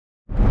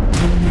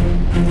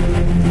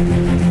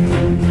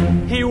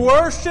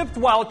worshiped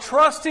while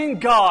trusting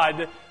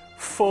God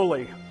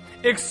fully.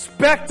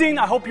 Expecting,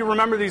 I hope you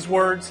remember these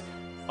words.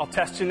 I'll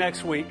test you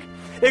next week.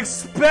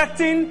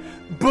 Expecting,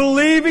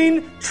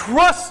 believing,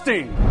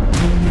 trusting.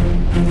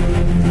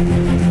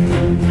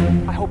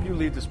 I hope you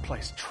leave this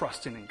place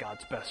trusting in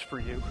God's best for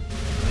you.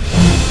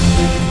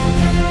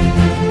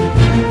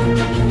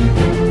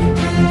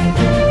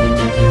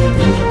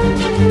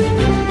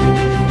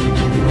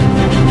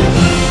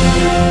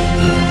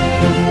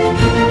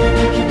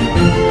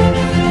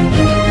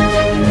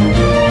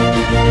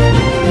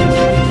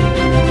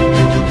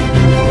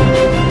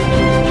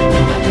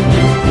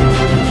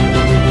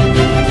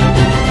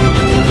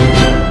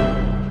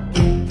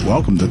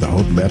 Welcome to the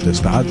Hope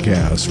Baptist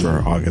Podcast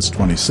for August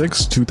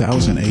 26,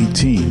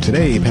 2018.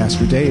 Today,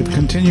 Pastor Dave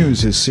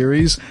continues his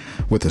series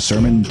with a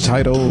sermon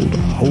titled,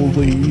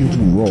 Holy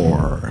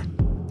Roar.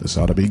 This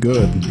ought to be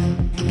good.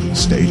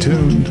 Stay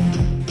tuned.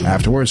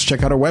 Afterwards,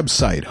 check out our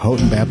website,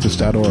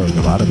 houghtonbaptist.org.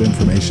 A lot of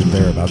information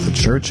there about the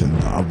church and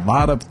a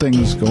lot of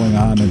things going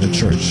on in the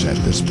church at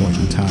this point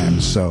in time.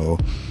 So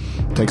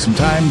take some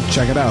time,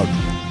 check it out.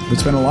 If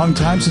it's been a long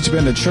time since you've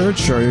been to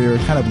church or you're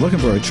kind of looking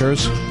for a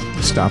church,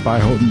 stop by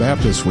Houghton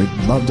Baptist. We'd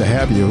love to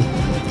have you.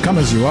 Come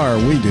as you are,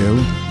 we do.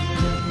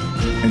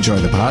 Enjoy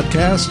the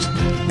podcast,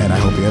 and I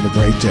hope you have a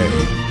great day.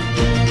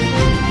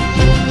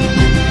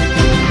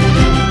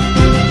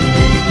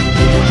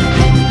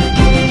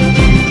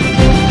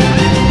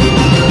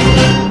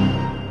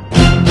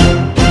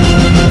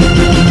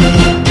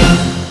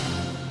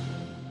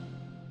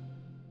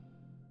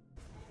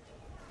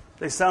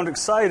 They sound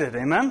excited,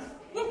 amen?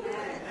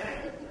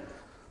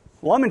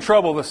 Well, I'm in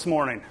trouble this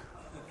morning.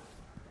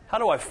 How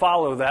do I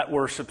follow that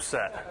worship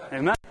set?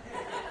 Amen?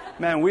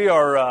 Man, we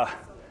are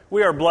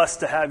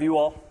blessed to have you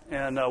all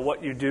and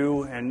what you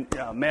do. And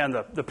man,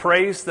 the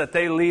praise that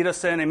they lead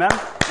us in. Amen?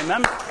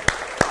 Amen?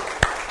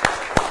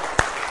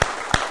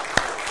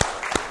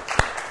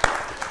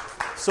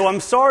 So I'm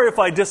sorry if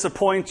I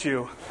disappoint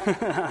you.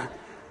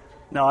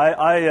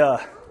 No,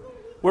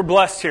 we're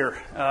blessed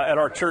here at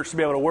our church to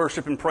be able to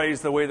worship and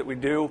praise the way that we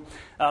do.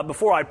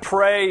 Before I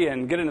pray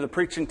and get into the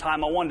preaching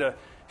time, I wanted to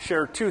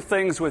share two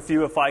things with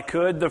you if I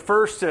could. The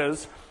first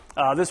is,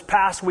 this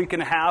past week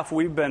and a half,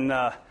 we've been,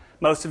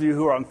 most of you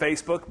who are on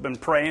Facebook, been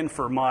praying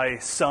for my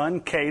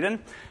son, Caden,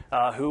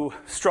 who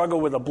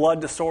struggled with a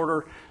blood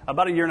disorder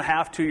about a year and a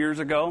half, 2 years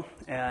ago.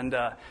 And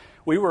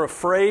we were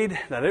afraid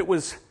that it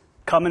was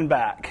coming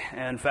back.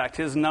 And in fact,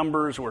 his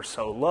numbers were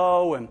so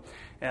low,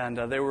 and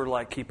they were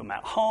like, keep him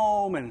at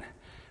home, and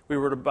we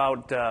were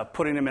about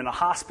putting him in a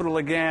hospital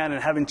again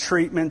and having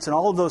treatments and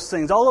all of those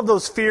things. All of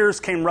those fears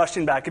came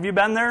rushing back. Have you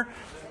been there?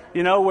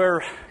 You know,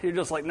 where you're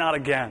just like, not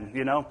again,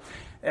 you know?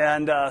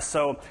 And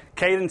so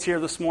Caden's here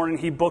this morning.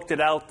 He booked it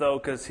out, though,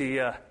 because he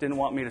didn't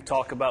want me to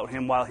talk about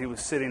him while he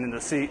was sitting in the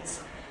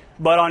seats.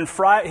 But on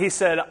Friday, he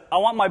said, I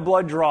want my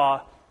blood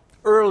draw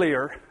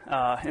earlier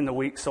in the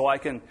week so I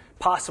can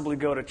possibly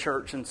go to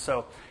church. And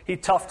so he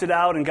toughed it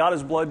out and got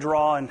his blood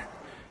draw,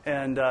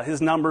 and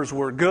his numbers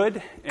were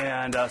good.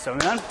 And so,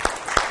 amen.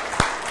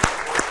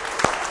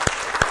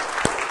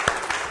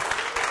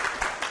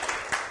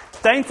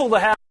 Thankful to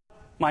have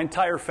my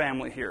entire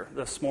family here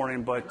this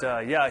morning, but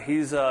yeah,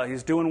 he's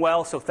doing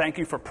well, so thank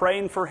you for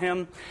praying for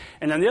him.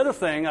 And then the other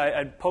thing,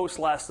 I post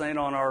last night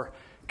on our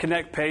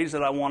Connect page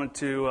that I wanted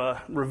to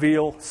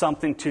reveal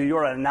something to you,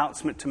 or an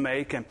announcement to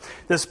make. And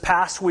this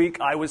past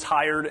week, I was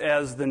hired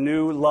as the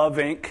new Love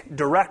Inc.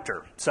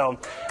 director. So,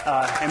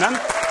 amen.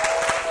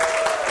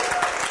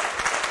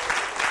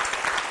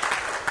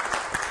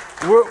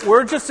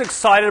 We're just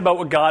excited about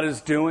what God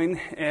is doing,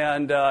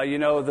 and you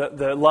know,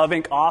 the Love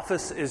Inc.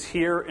 office is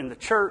here in the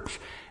church,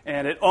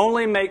 and it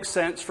only makes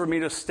sense for me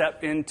to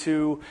step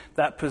into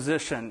that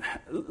position.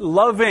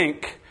 Love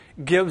Inc.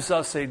 gives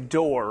us a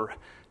door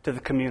to the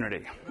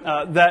community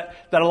that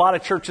a lot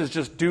of churches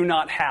just do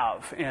not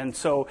have, and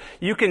so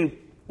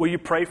will you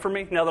pray for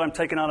me now that I'm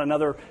taking on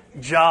another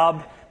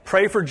job?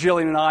 Pray for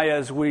Jillian and I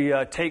as we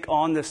take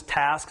on this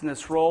task and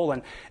this role.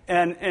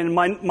 And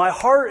my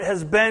heart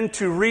has been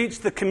to reach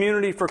the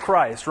community for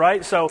Christ,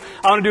 right? So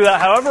I want to do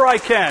that however I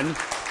can.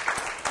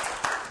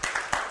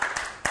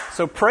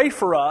 So pray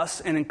for us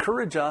and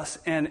encourage us,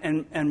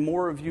 and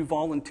more of you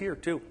volunteer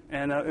too,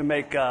 and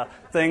make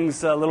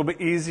things a little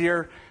bit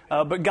easier.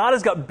 But God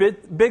has got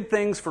big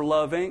things for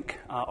Love Inc.,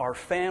 our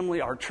family,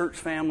 our church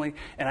family,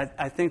 and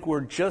I think we're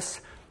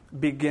just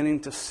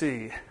beginning to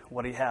see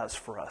what He has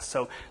for us.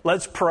 So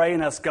let's pray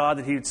and ask God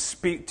that He would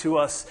speak to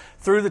us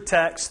through the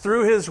text,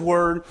 through His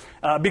Word,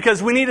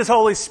 because we need His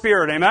Holy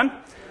Spirit, amen?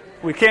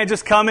 We can't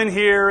just come in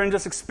here and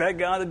just expect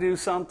God to do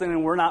something,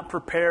 and we're not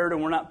prepared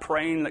and we're not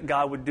praying that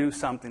God would do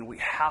something. We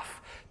have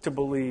to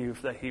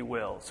believe that He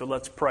will. So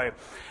let's pray.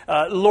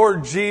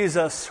 Lord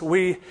Jesus,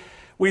 we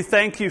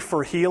thank You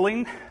for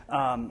healing.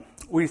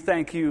 We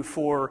thank you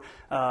for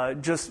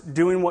just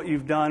doing what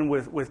you've done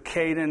with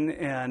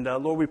Caden. And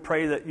Lord, we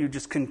pray that you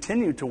just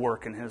continue to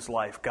work in his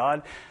life,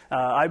 God.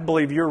 I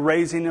believe you're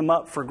raising him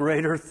up for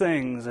greater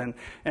things and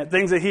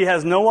things that he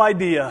has no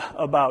idea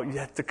about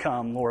yet to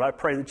come. Lord, I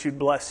pray that you'd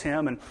bless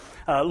him. And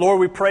Lord,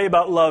 we pray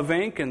about Love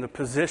Inc. and the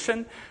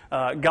position.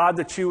 God,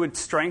 that you would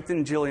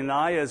strengthen Jillian and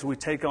I as we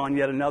take on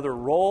yet another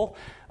role.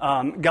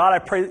 God, I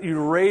pray that you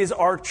raise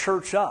our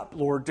church up,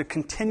 Lord, to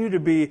continue to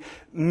be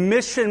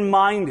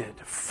mission-minded,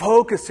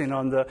 focusing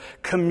on the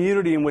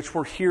community in which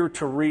we're here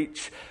to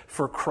reach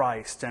for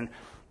Christ. And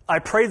I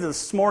pray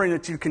this morning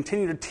that you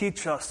continue to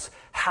teach us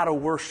how to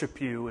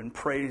worship you and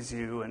praise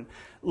you. And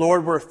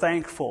Lord, we're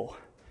thankful.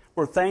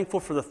 We're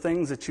thankful for the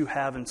things that you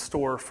have in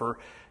store for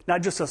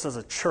not just us as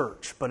a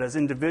church, but as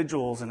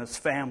individuals and as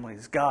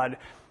families. God,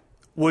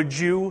 would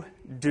you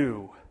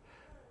do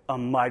a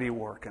mighty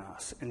work in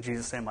us? In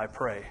Jesus' name I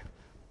pray.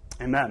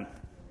 Amen.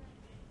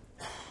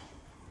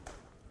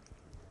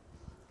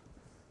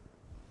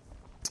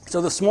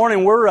 So this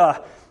morning we're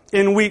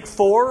in week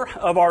 4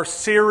 of our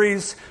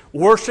series,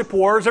 Worship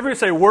Wars. Everybody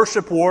say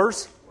Worship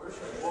Wars.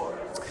 Worship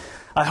Wars.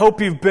 I hope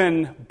you've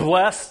been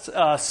blessed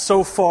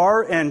so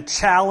far and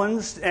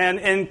challenged and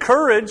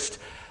encouraged,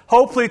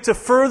 hopefully, to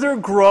further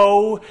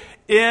grow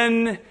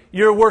in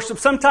your worship.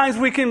 Sometimes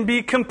we can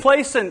be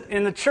complacent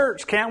in the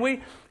church, can't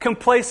we?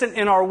 Complacent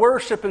in our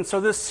worship. And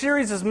so this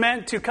series is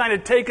meant to kind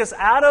of take us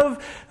out of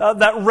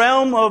that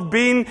realm of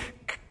being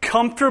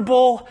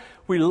comfortable.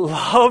 We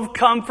love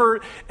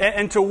comfort,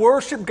 and to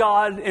worship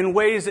God in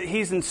ways that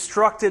He's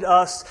instructed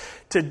us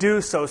to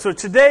do so. So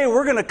today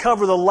we're going to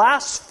cover the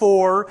last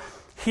 4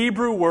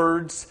 Hebrew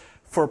words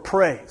for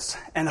praise.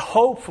 And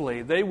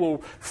hopefully they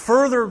will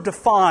further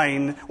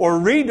define or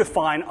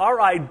redefine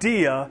our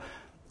idea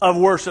of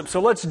worship.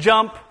 So let's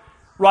jump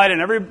right in.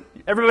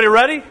 Everybody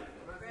ready?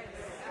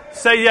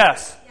 Say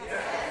yes.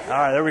 Yes. All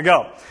right, there we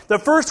go. The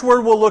first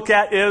word we'll look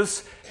at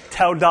is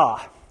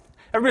Taudah.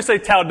 Everybody say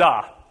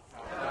Taudah.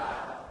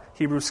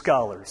 Hebrew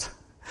scholars.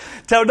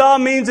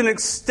 Taudah means an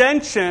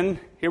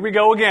extension. Here we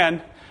go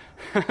again.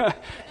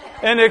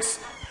 An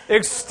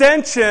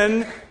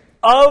extension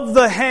of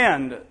the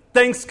hand.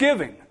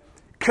 Thanksgiving.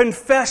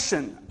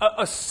 Confession.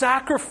 A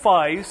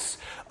sacrifice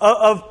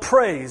of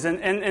praise.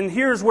 And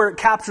here's where it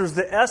captures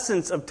the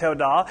essence of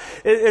Taudah.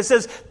 It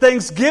says,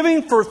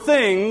 thanksgiving for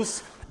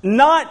things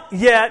not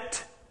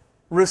yet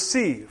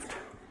received.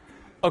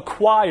 A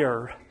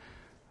choir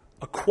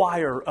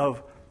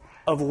of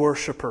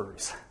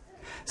worshipers.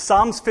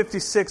 Psalms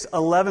 56,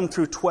 11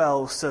 through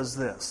 12 says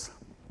this.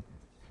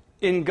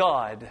 In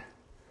God,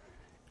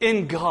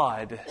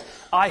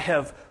 I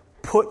have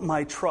put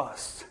my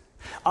trust.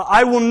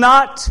 I will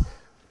not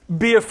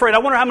be afraid. I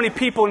wonder how many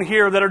people in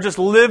here that are just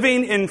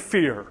living in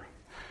fear.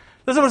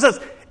 This is what it says.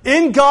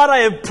 In God I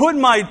have put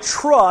my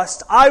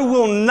trust. I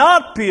will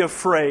not be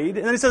afraid.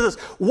 And then he says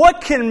this. What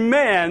can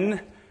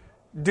man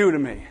do to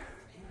me?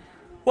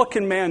 What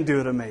can man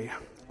do to me?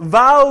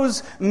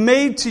 Vows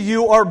made to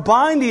you are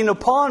binding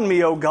upon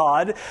me, O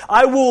God.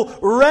 I will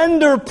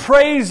render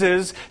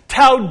praises,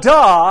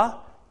 Taudah,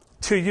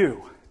 to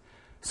you.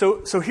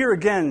 So here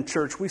again,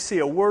 church, we see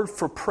a word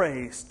for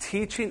praise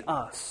teaching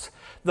us,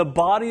 the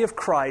body of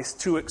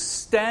Christ, to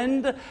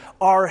extend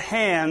our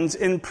hands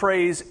in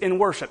praise in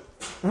worship.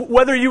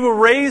 Whether you were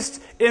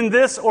raised in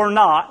this or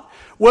not,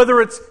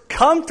 whether it's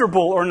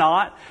comfortable or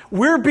not,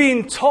 we're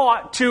being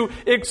taught to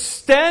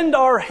extend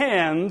our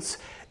hands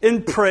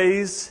in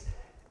praise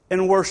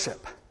and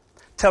worship.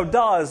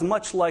 Taudah is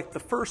much like the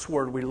first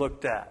word we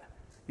looked at,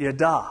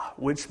 Yadah,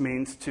 which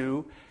means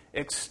to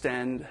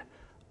extend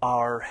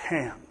our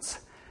hands.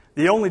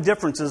 The only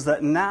difference is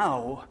that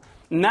now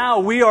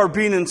we are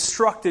being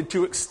instructed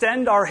to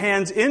extend our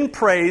hands in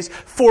praise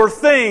for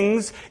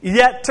things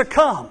yet to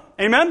come.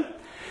 Amen?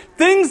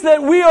 Things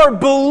that we are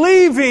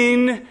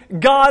believing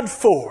God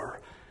for.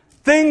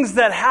 Things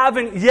that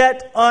haven't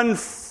yet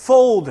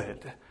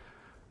unfolded.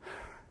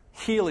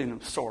 Healing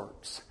of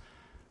sorts.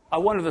 I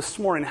wonder this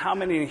morning how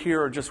many in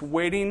here are just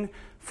waiting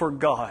for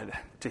God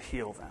to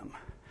heal them.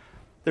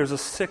 There's a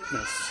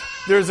sickness.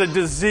 There's a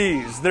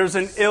disease. There's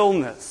an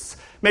illness.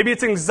 Maybe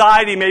it's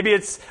anxiety. Maybe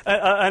it's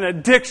an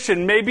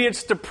addiction. Maybe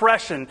it's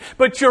depression.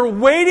 But you're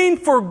waiting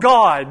for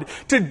God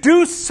to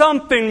do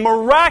something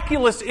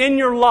miraculous in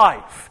your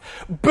life.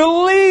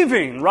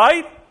 Believing,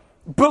 right?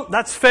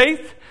 That's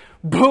faith.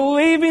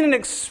 Believing and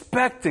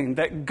expecting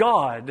that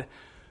God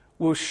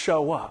will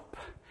show up.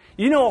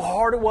 You know how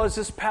hard it was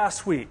this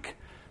past week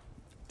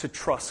to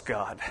trust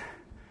God,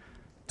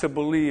 to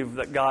believe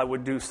that God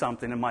would do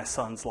something in my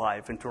son's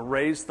life, and to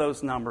raise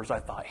those numbers. I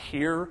thought,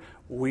 here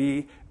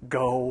we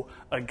go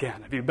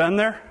again. Have you been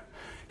there?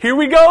 Here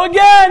we go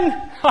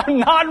again. I'm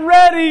not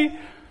ready.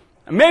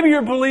 Maybe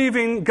you're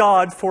believing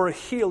God for a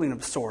healing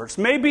of sorts.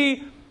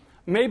 Maybe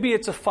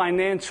it's a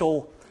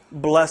financial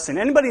blessing.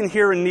 Anybody in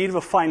here in need of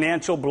a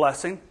financial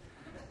blessing?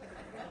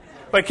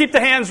 But keep the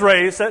hands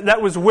raised.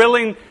 That was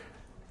willing.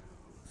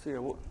 Let's see,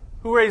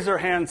 who raised their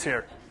hands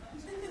here?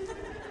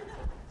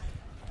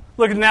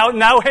 Look,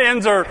 now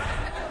hands are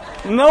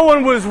No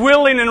one was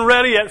willing and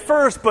ready at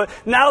first, but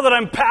now that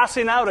I'm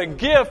passing out a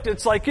gift,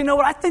 it's like, you know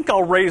what, I think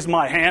I'll raise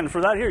my hand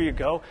for that. Here you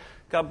go.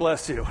 God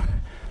bless you.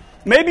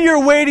 Maybe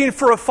you're waiting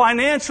for a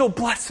financial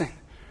blessing.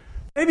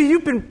 Maybe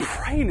you've been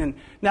praying, and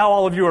now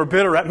all of you are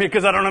bitter at me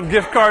because I don't have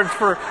gift cards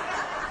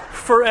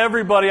for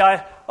everybody.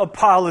 I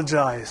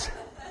apologize.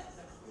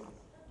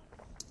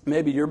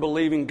 Maybe you're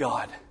believing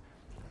God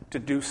to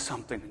do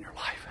something in your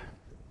life.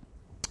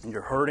 And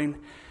you're hurting,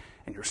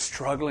 and you're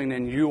struggling,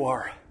 and you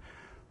are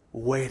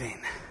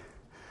waiting.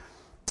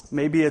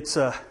 Maybe it's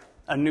a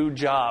new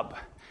job.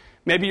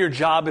 Maybe your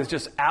job is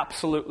just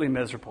absolutely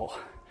miserable.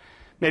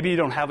 Maybe you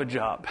don't have a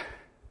job,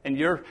 and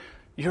you're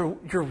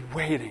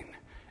waiting.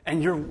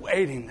 And you're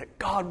waiting that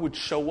God would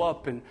show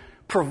up and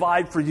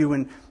provide for you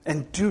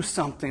and do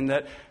something,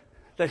 that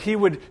He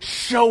would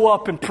show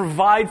up and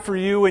provide for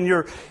you and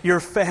your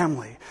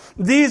family.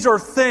 These are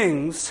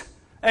things,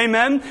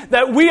 amen,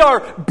 that we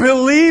are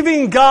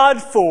believing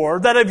God for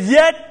that have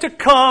yet to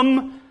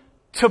come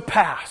to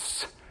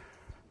pass.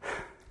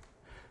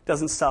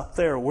 Doesn't stop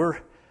there. We're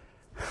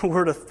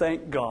to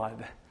thank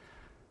God.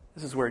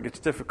 This is where it gets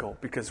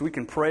difficult, because we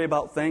can pray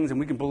about things and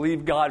we can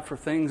believe God for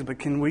things, but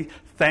can we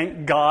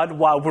thank God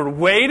while we're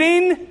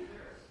waiting?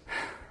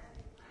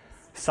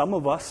 Some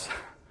of us,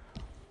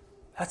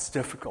 that's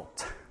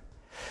difficult.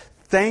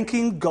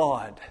 Thanking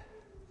God.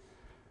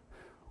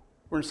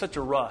 We're in such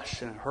a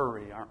rush and a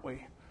hurry, aren't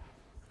we?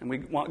 And we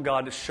want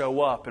God to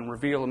show up and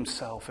reveal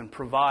Himself and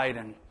provide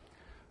and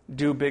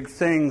do big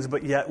things,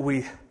 but yet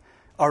we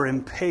are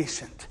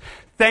impatient.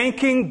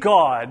 Thanking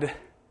God.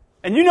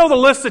 And you know the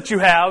list that you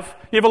have.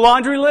 You have a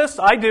laundry list?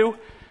 I do.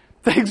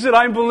 Things that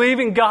I'm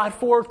believing God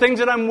for, things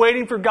that I'm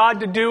waiting for God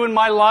to do in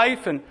my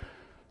life and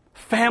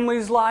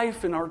family's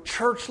life and our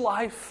church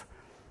life.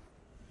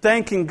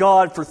 Thanking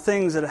God for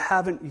things that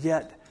haven't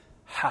yet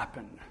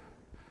happened.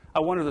 I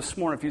wonder this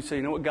morning if you'd say,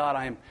 you know what, God,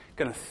 I am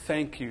going to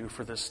thank you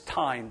for this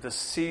time, this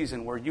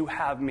season where you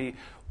have me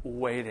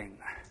waiting.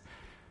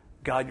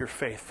 God, you're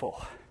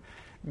faithful.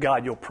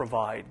 God, you'll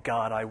provide.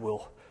 God, I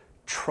will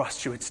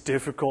trust you. It's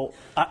difficult.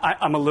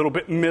 I'm a little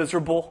bit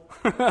miserable,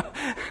 a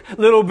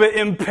little bit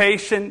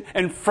impatient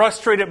and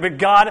frustrated. But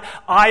God,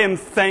 I am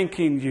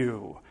thanking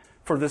you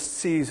for this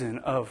season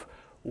of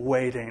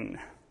waiting.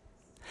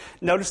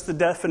 Notice the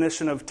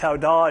definition of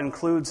taudah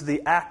includes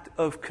the act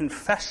of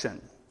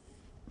confession.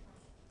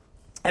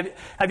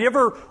 Have you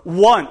ever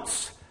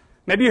once,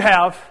 maybe you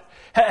have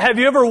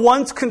you ever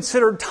once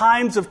considered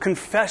times of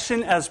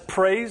confession as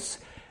praise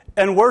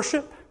and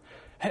worship?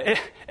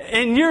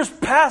 In years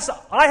past,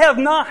 I have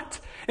not.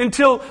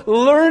 Until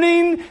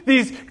learning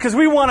these, because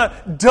we want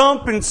to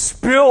dump and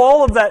spill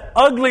all of that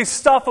ugly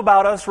stuff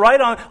about us, right,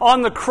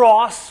 on the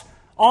cross,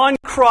 on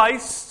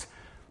Christ.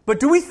 But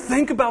do we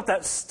think about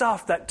that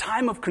stuff, that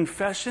time of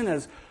confession,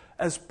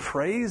 as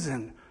praise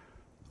and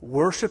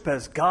worship,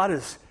 as God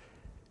is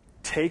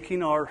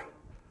taking our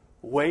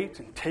weight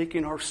and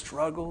taking our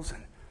struggles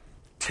and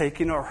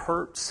taking our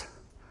hurts?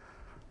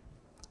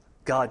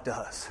 God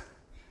does.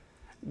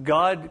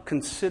 God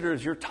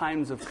considers your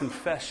times of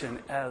confession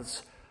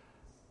as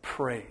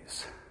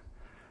praise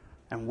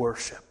and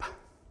worship.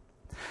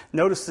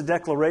 Notice the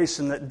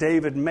declaration that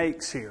David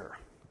makes here.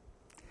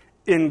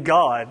 In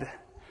God,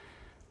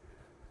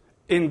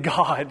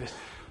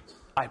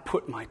 I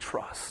put my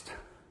trust.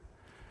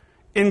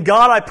 In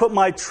God I put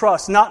my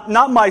trust. Not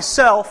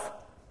myself,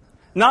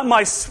 not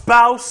my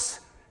spouse,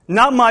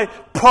 not my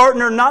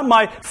partner, not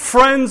my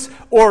friends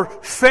or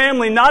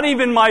family, not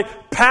even my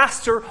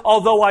pastor,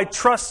 although I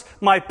trust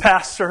my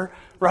pastor,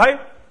 right?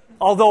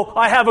 Although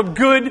I have a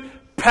good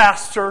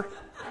pastor.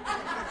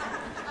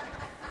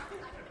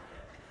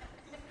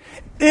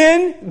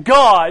 In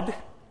God,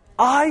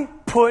 I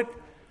put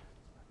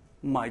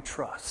my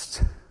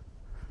trust.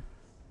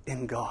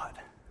 In God.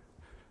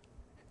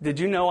 Did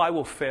you know I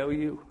will fail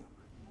you?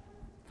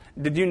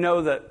 Did you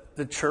know that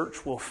the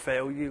church will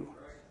fail you?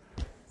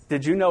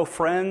 Did you know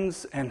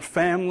friends and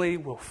family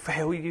will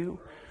fail you?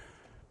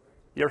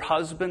 Your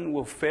husband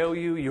will fail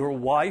you. Your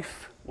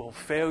wife will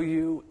fail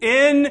you.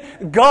 In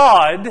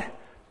God,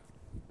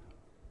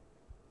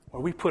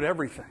 where we put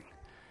everything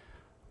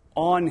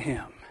on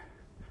Him.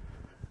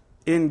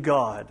 In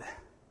God,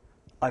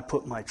 I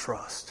put my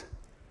trust.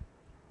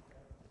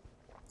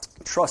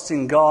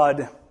 Trusting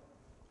God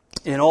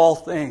in all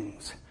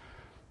things.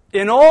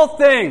 In all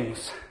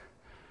things.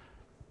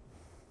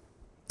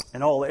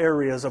 In all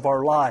areas of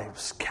our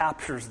lives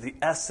captures the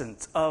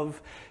essence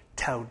of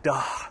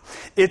taudah.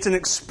 It's an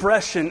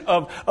expression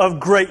of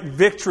great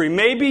victory.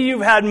 Maybe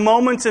you've had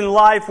moments in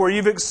life where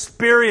you've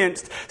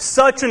experienced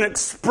such an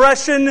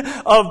expression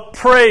of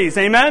praise.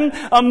 Amen?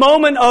 A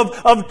moment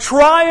of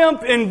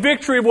triumph and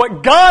victory of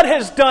what God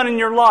has done in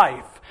your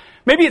life.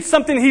 Maybe it's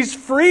something He's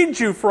freed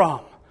you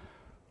from.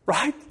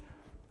 Right?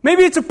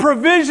 Maybe it's a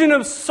provision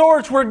of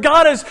sorts where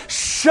God has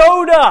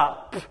showed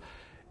up.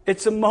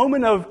 It's a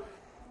moment of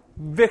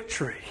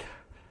victory.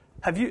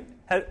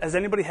 Has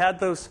anybody had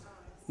those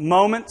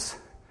moments?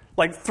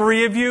 Like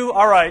 3 of you?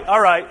 All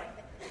right.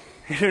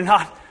 You're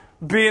not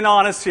being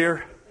honest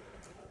here.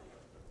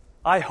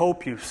 I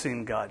hope you've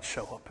seen God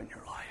show up in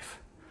your life.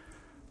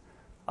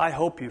 I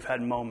hope you've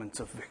had moments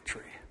of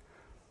victory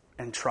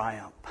and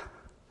triumph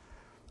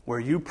where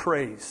you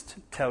praised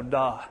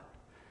Todah,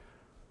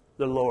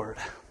 the Lord.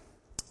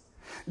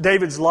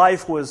 David's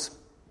life was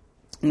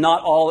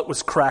not all it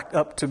was cracked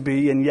up to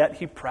be, and yet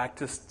he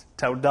practiced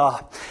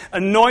Todah.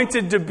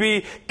 Anointed to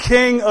be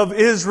king of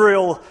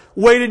Israel,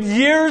 waited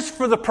years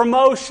for the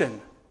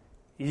promotion.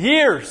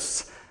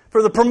 Years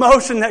for the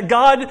promotion that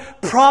God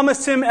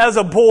promised him as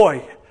a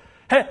boy.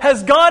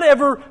 Has God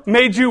ever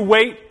made you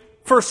wait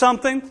for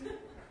something?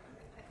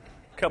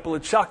 A couple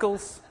of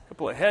chuckles, a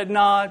couple of head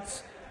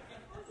nods.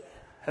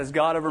 Has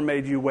God ever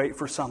made you wait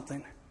for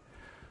something?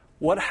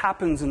 What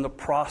happens in the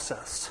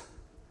process?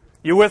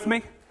 You with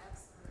me?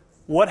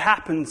 What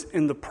happens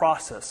in the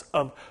process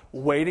of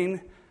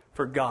waiting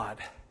for God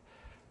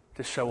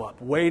to show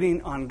up?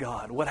 Waiting on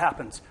God. What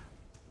happens?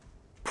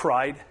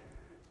 Pride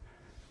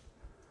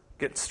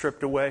gets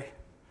stripped away.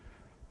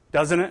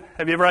 Doesn't it?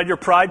 Have you ever had your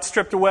pride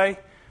stripped away?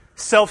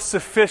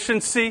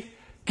 Self-sufficiency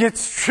gets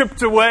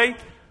stripped away.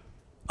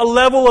 A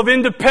level of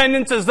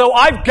independence as though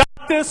I've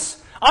got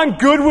this. I'm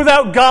good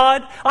without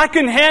God. I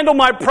can handle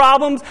my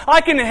problems. I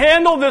can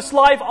handle this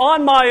life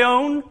on my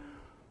own.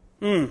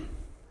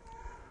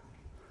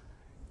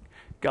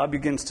 God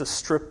begins to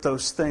strip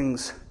those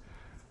things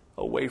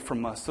away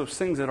from us, those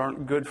things that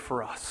aren't good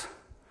for us.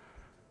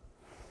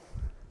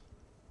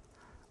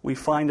 We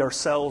find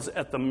ourselves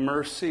at the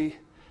mercy.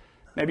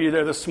 Maybe you're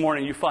there this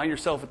morning, you find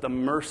yourself at the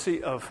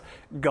mercy of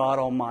God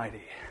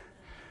Almighty.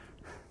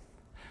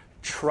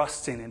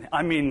 Trusting in Him.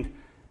 I mean,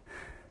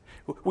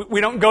 we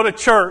don't go to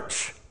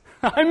church.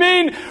 I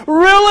mean,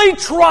 really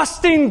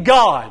trusting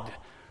God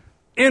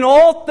in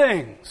all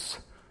things.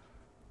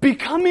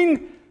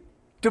 Becoming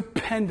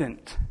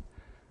dependent.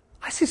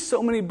 I see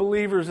so many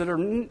believers that are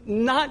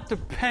not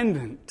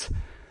dependent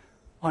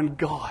on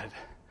God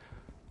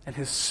and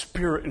His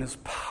Spirit and His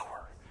power.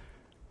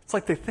 It's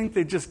like they think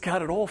they just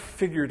got it all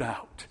figured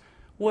out.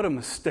 What a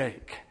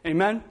mistake.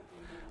 Amen?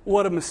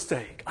 What a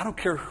mistake. I don't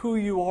care who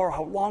you are,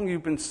 how long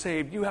you've been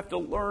saved. You have to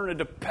learn a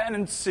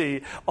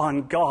dependency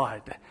on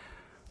God.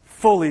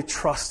 Fully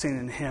trusting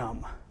in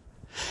Him.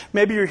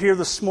 Maybe you're here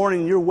this morning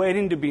and you're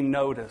waiting to be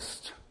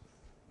noticed.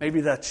 Maybe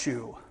that's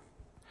you.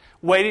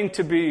 Waiting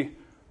to be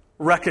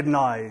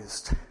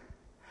recognized.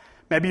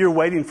 Maybe you're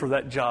waiting for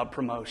that job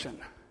promotion.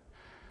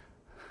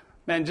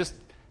 Man, just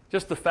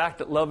the fact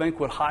that Love Inc.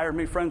 would hire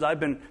me, friends, I've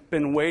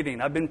been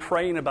waiting. I've been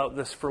praying about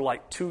this for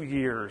like 2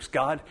 years.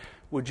 God,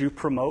 would you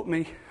promote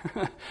me?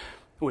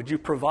 Would you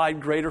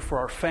provide greater for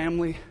our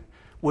family?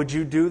 Would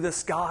you do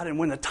this, God? And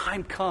when the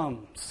time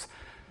comes,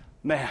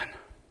 man,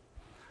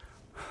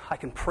 I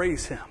can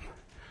praise Him.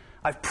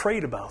 I've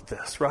prayed about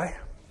this, right?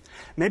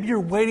 Maybe you're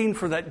waiting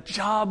for that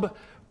job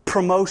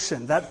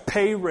promotion, that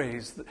pay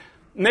raise,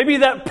 maybe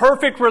that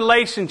perfect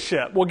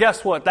relationship. Well,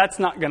 guess what? That's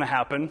not going to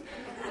happen.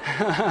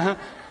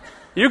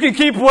 You can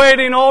keep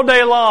waiting all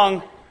day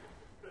long.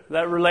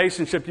 That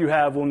relationship you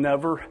have will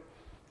never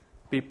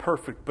be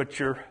perfect, but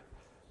you're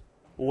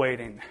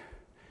waiting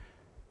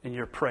and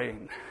you're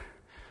praying.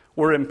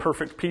 We're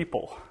imperfect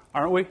people,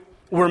 aren't we?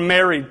 We're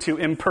married to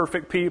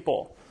imperfect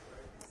people.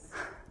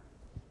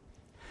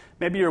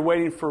 Maybe you're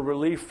waiting for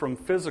relief from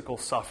physical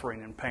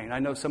suffering and pain. I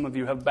know some of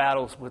you have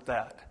battles with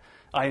that.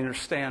 I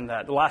understand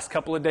that. The last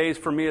couple of days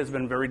for me has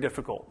been very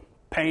difficult.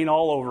 Pain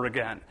all over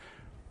again.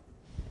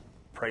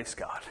 Praise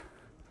God.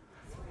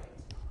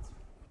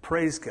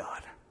 Praise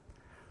God.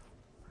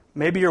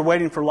 Maybe you're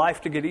waiting for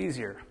life to get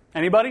easier.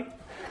 Anybody?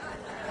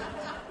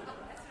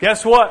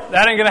 Guess what?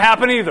 That ain't going to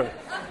happen either.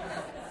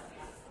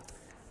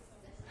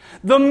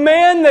 The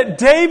man that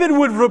David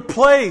would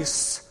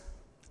replace,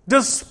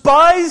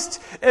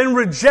 despised and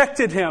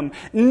rejected him,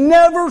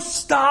 never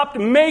stopped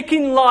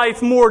making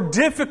life more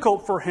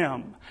difficult for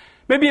him.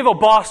 Maybe you have a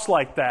boss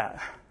like that.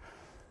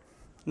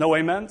 No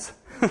amens?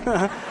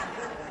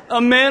 A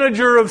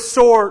manager of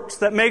sorts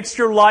that makes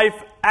your life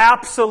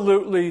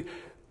absolutely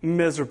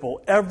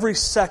miserable every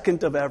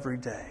second of every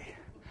day.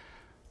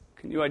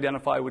 Can you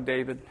identify with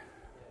David?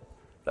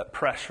 That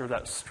pressure,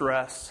 that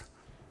stress.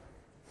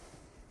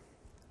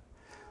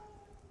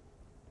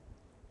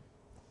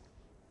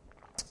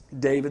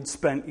 David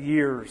spent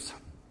years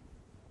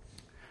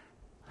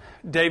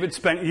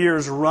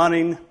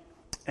running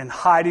and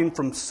hiding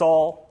from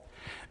Saul,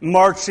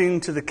 marching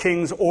to the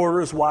king's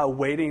orders while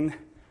waiting.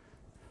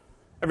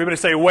 Everybody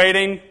say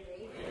waiting.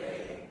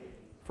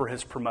 For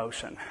his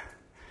promotion,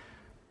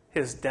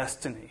 his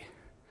destiny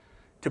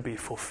to be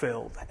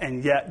fulfilled.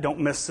 And yet, don't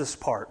miss this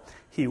part.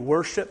 He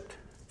worshiped,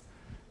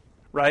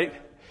 right?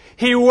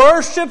 He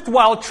worshiped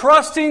while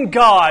trusting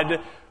God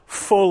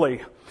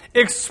fully.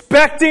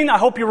 Expecting, I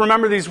hope you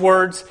remember these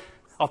words.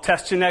 I'll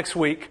test you next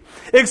week.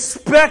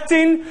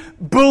 Expecting,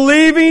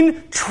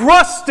 believing,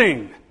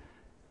 trusting.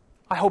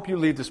 I hope you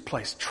leave this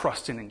place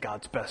trusting in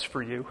God's best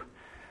for you.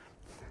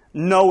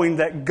 Knowing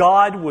that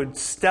God would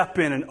step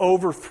in and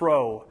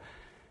overthrow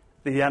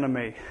the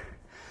enemy,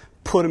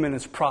 put him in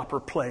his proper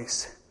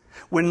place.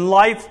 When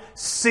life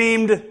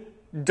seemed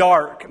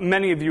dark,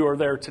 many of you are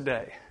there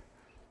today.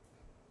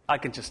 I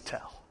can just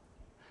tell.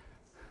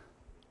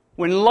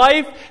 When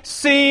life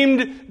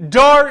seemed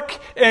dark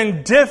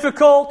and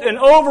difficult and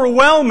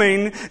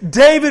overwhelming,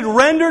 David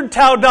rendered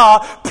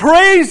Taudah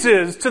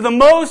praises to the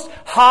Most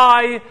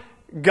High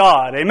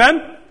God.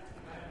 Amen?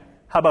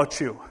 How about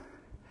you?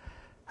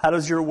 How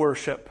does your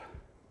worship,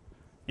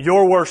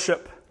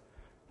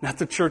 not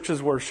the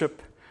church's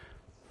worship,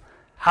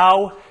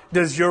 how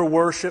does your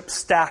worship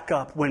stack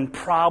up when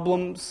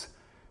problems,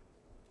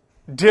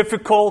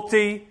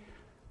 difficulty,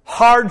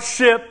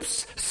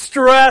 hardships,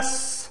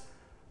 stress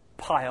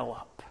pile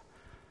up?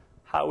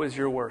 How is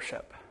your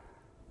worship?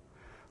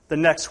 The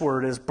next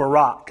word is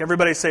Barak.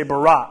 Everybody say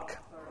Barak.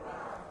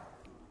 Barak.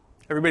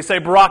 Everybody say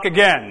Barak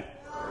again.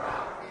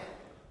 Barak.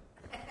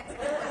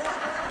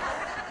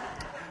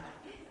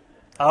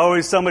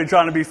 Always somebody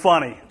trying to be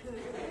funny.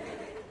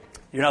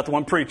 You're not the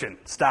one preaching.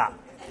 Stop.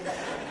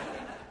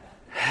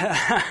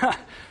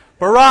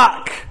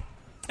 Barak.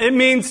 It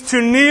means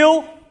to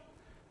kneel,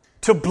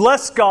 to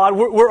bless God.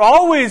 We're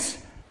always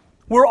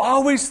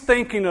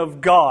thinking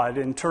of God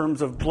in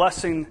terms of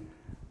blessing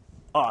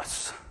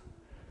us.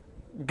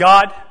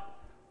 God,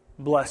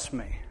 bless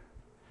me.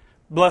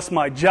 Bless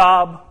my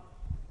job.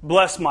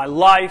 Bless my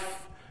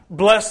life.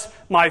 Bless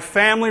my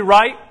family,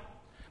 right?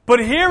 But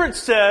here it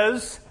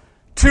says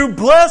to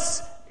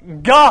bless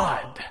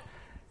God.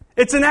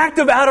 It's an act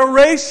of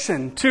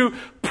adoration, to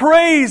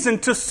praise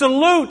and to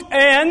salute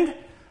and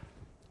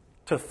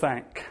to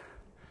thank.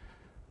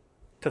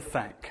 To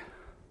thank.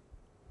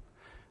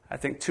 I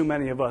think too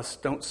many of us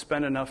don't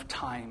spend enough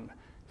time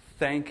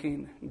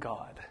thanking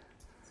God.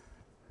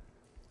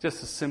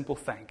 Just a simple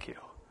thank you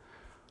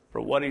for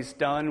what He's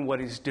done,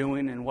 what He's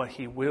doing, and what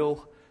He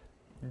will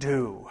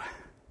do.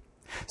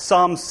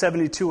 Psalm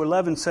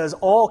 72:11 says,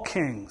 All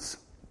kings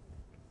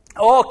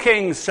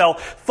shall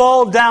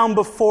fall down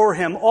before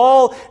Him.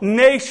 All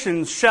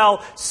nations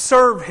shall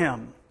serve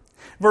Him.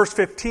 Verse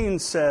 15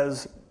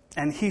 says,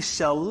 And He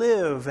shall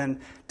live, and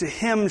to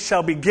Him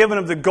shall be given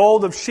of the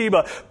gold of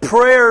Sheba.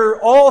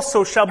 Prayer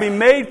also shall be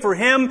made for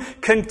Him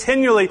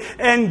continually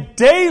and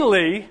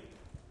daily.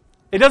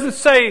 It doesn't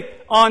say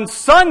on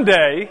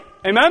Sunday,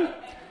 amen?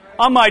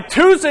 On my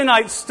Tuesday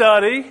night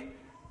study,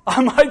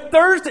 on my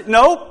Thursday,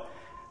 no.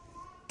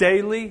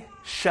 Daily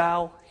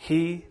shall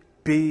He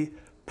be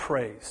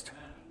praised.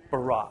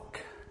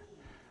 Barak.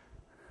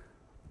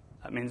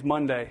 That means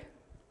Monday.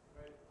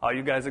 All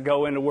you guys that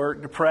go into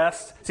work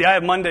depressed. See, I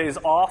have Mondays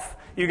off.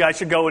 You guys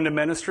should go into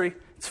ministry.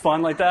 It's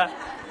fun like that.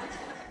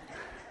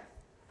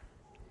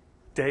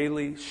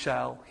 Daily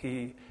shall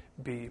He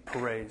be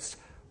praised.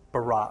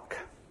 Barak.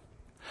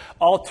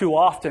 All too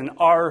often,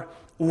 our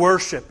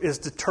worship is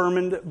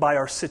determined by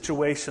our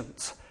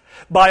situations,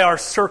 by our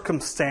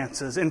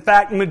circumstances. In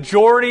fact,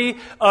 majority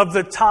of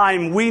the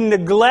time, we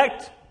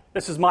neglect,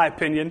 this is my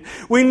opinion,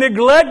 we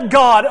neglect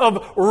God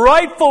of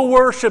rightful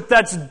worship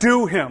that's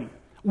due Him.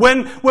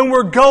 When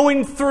we're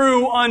going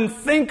through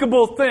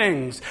unthinkable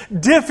things,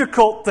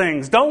 difficult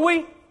things, don't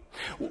we?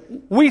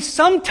 We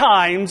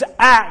sometimes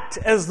act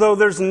as though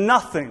there's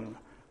nothing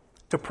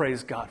to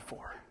praise God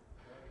for.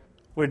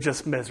 We're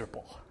just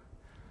miserable.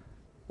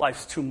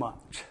 Life's too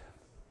much.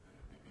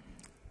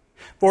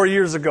 4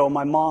 years ago,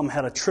 my mom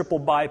had a triple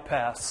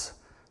bypass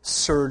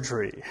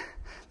surgery.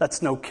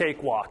 That's no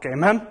cakewalk,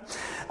 amen?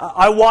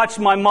 I watched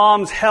my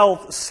mom's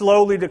health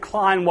slowly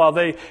decline while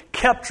they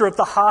kept her at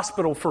the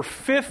hospital for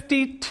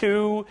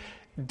 52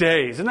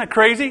 days. Isn't that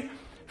crazy?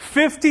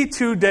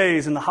 52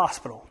 days in the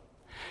hospital.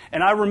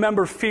 And I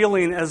remember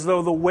feeling as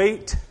though the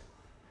weight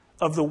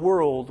of the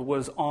world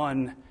was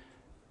on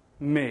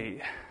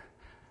me.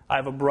 I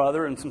have a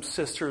brother and some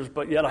sisters,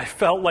 but yet I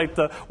felt like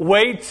the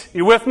weight,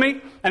 you with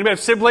me? Anybody have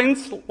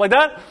siblings like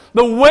that?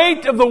 The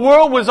weight of the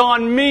world was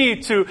on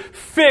me to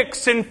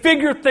fix and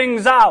figure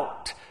things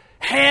out,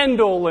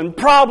 handle and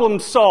problem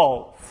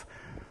solve.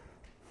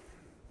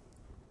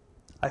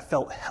 I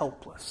felt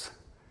helpless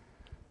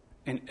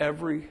in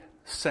every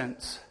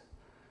sense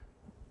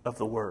of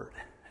the word.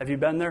 Have you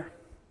been there?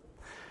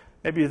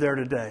 Maybe you're there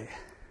today.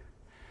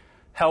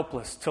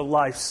 Helpless to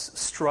life's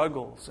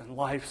struggles and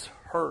life's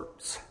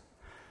hurts.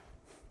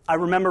 I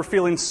remember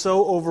feeling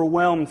so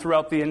overwhelmed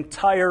throughout the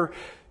entire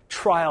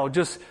trial,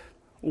 just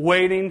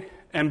waiting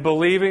and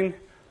believing,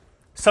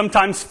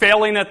 sometimes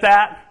failing at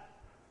that,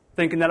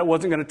 thinking that it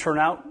wasn't going to turn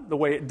out the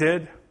way it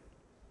did.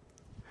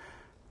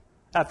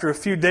 After a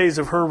few days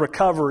of her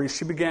recovery,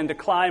 she began to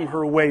climb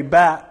her way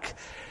back.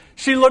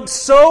 She looked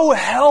so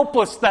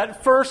helpless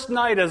that first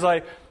night as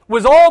I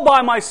was all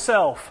by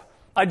myself.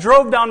 I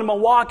drove down to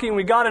Milwaukee and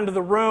we got into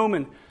the room,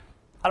 and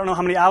I don't know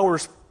how many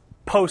hours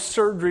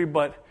post-surgery,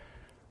 but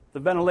the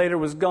ventilator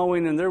was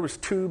going, and there was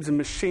tubes and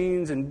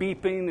machines and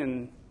beeping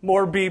and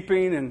more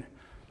beeping, and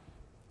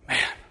man,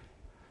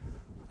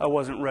 I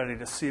wasn't ready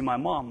to see my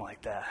mom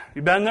like that.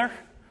 You been there?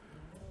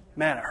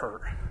 Man, it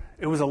hurt.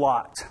 It was a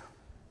lot.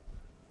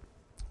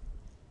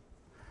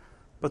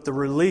 But the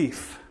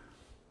relief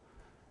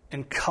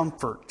and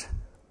comfort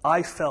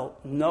I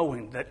felt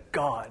knowing that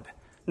God,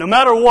 no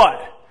matter what,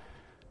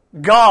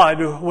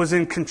 God was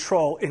in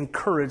control,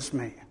 encouraged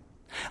me.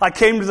 I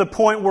came to the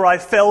point where I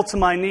fell to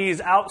my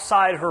knees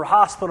outside her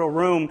hospital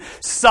room,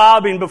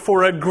 sobbing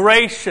before a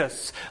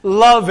gracious,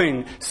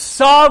 loving,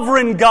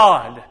 sovereign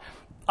God.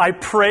 I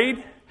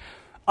prayed,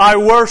 I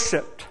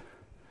worshiped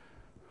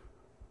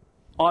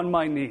on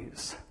my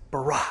knees,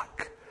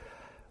 Barak,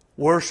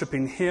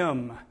 worshiping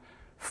Him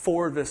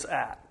for this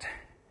act.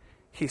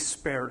 He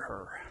spared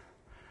her.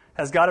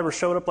 Has God ever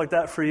showed up like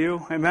that for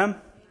you? Amen?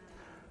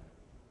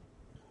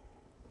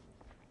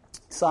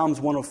 Psalms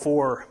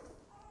 104.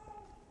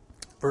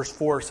 Verse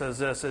 4 says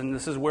this, and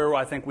this is where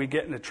I think we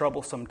get into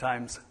trouble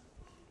sometimes.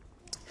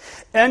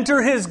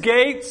 Enter His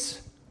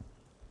gates.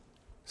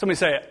 Somebody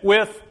say it.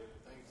 With.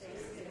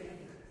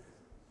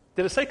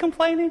 Did it say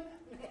complaining?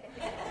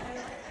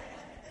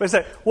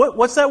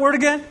 What's that word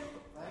again?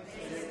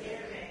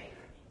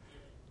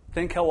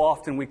 Think how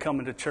often we come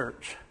into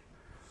church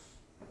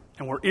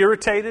and we're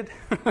irritated,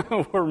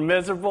 we're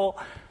miserable,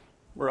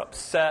 we're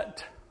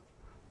upset,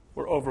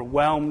 we're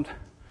overwhelmed,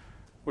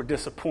 we're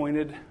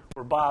disappointed,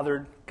 we're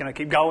bothered. Can I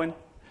keep going?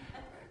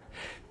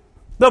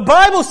 The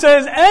Bible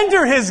says,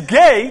 enter His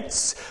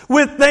gates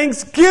with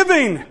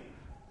thanksgiving.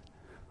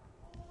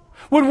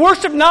 Would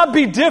worship not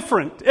be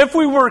different if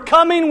we were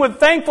coming with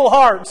thankful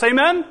hearts?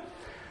 Amen?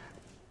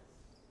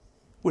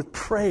 With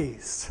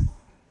praise.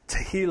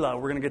 Tehillah.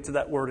 We're going to get to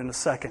that word in a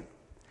second.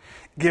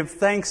 Give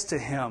thanks to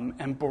Him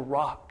and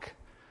Barak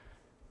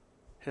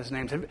His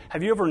name.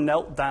 Have you ever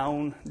knelt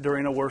down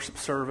during a worship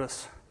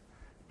service?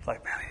 It's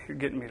like, man, you're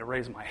getting me to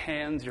raise my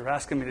hands. You're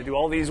asking me to do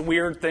all these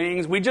weird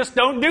things. We just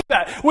don't do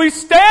that. We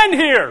stand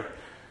here.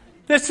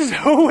 This is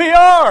who we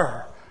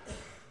are.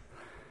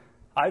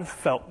 I've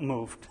felt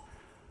moved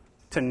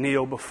to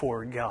kneel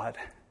before God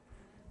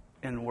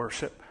in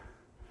worship.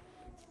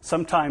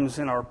 Sometimes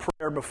in our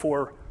prayer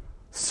before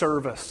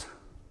service,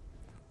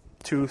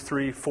 2,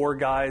 3, 4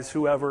 guys,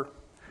 whoever,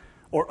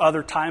 or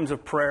other times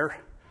of prayer,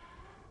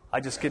 I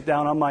just get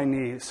down on my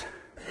knees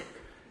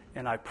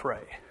and I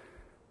pray.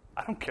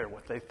 I don't care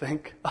what they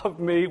think of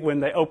me when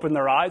they open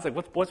their eyes. Like,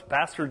 what's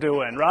Pastor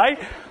doing,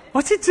 right?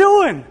 What's he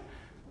doing?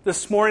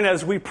 This morning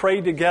as we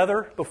prayed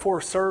together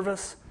before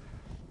service,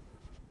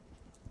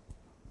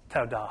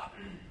 Taudah,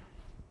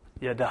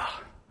 Yada,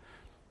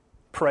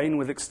 praying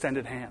with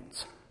extended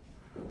hands.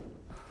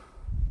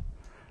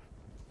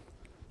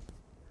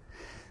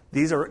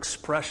 These are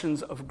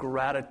expressions of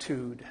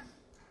gratitude.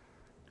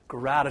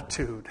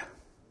 Gratitude.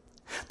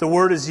 The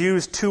word is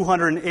used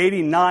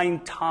 289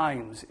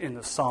 times in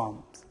the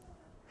Psalms.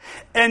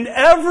 And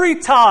every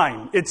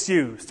time it's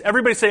used,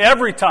 everybody say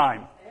every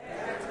time.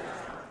 Every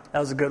time. That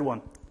was a good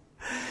one.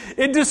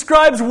 It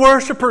describes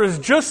worshipers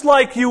just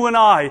like you and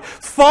I,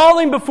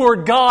 falling before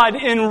God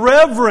in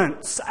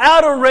reverence,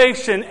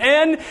 adoration,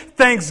 and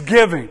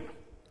thanksgiving.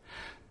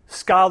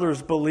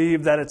 Scholars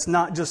believe that it's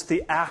not just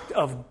the act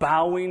of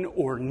bowing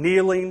or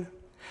kneeling,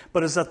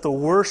 but is that the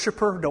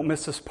worshiper, don't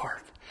miss this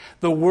part,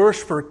 the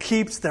worshiper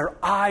keeps their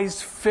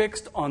eyes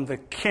fixed on the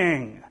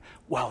King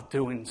while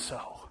doing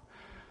so.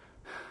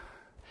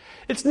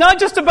 It's not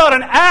just about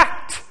an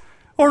act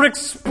or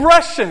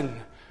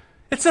expression.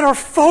 It's that our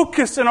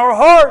focus and our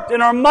heart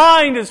and our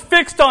mind is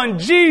fixed on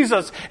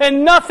Jesus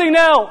and nothing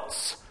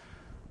else.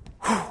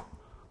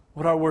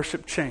 Would our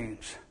worship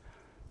change?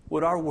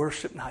 Would our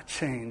worship not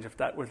change if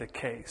that were the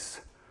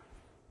case?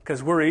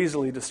 Because we're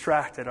easily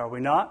distracted, are we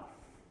not?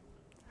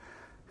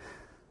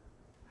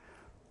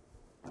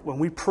 When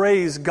we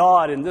praise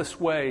God in this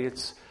way,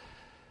 it's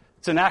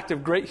an act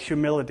of great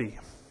humility.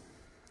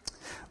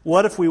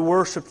 What if we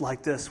worshiped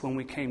like this when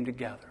we came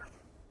together?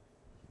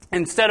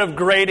 Instead of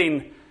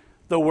grading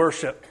the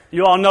worship,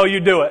 you all know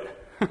you do it.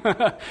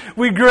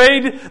 We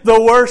grade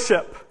the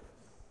worship.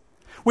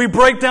 We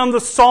break down the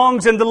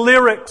songs and the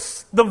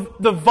lyrics, the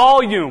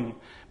volume.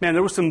 Man,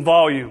 there was some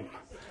volume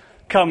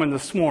coming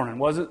this morning,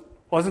 wasn't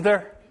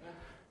there?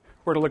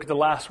 We're to look at the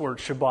last word,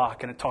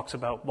 Shabbat, and it talks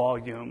about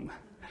volume.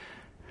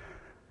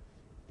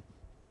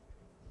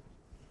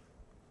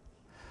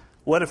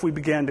 What if we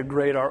began to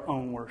grade our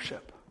own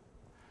worship?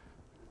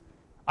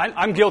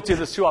 I'm guilty of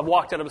this too. I've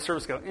walked out of a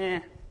service and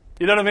go,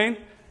 You know what I mean?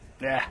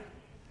 Yeah.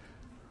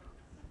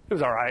 It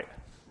was all right.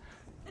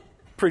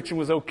 Preaching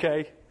was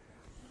okay.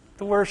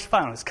 The worship, I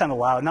don't know, it's kind of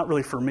loud. Not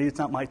really for me. It's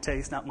not my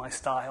taste, not my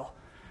style.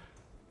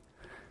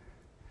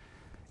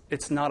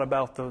 It's not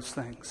about those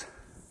things.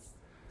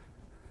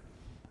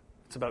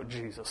 It's about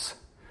Jesus.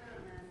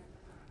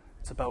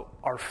 It's about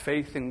our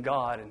faith in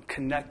God and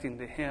connecting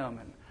to Him.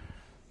 And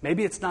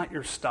maybe it's not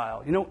your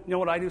style. You know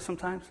what I do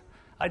sometimes?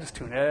 I just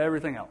tune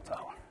everything else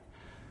out.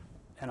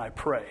 And I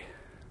pray.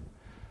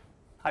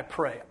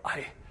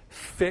 I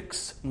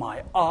fix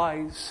my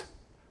eyes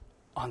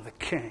on the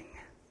King.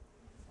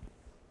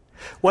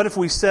 What if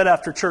we said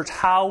after church,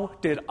 how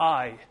did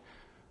I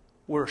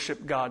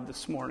worship God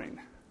this morning?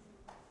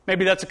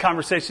 Maybe that's a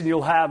conversation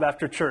you'll have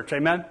after church.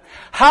 Amen?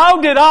 How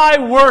did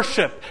I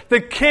worship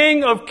the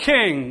King of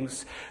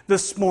Kings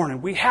this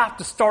morning? We have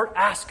to start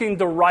asking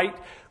the right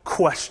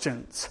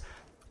questions.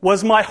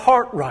 Was my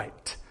heart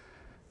right?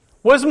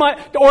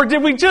 Or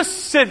did we just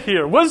sit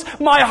here? Was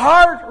my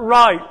heart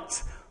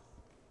right?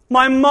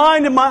 My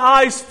mind and my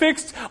eyes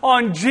fixed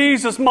on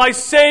Jesus, my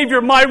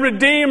Savior, my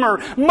Redeemer,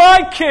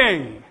 my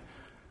King.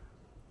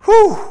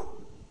 Whew!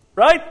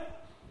 Right?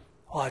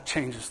 Well, it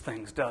changes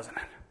things, doesn't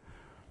it?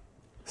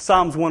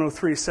 Psalms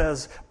 103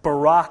 says,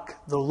 Barak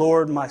the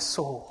Lord my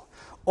soul,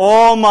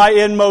 all my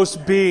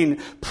inmost being.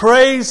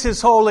 Praise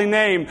His holy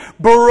name.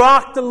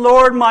 Barak the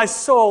Lord my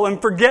soul,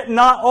 and forget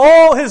not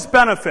all His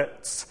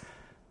benefits.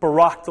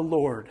 Barak the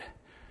Lord,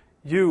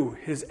 you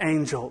His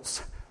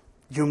angels,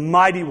 you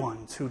mighty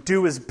ones who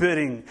do His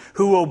bidding,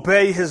 who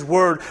obey His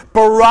word.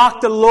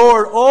 Barak the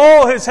Lord,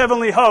 all His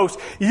heavenly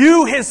hosts,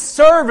 you His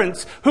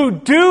servants who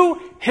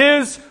do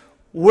His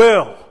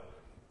will.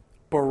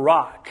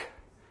 Barak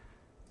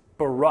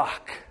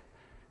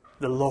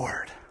the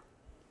Lord.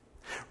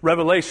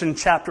 Revelation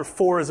chapter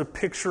 4 is a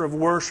picture of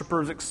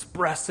worshipers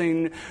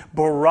expressing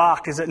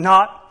Barak, is it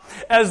not?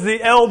 As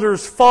the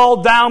elders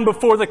fall down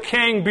before the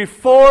King,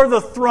 before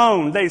the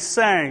throne, they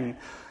sang.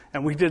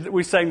 And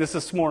we sang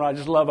this morning. I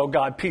just love how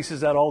God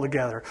pieces that all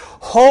together.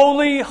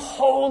 Holy,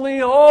 holy,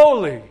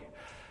 holy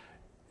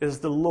is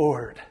the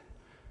Lord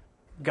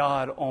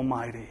God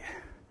Almighty,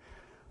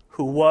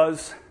 who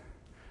was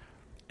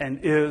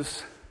and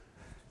is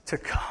to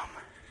come,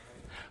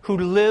 who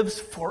lives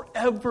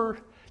forever.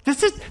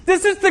 This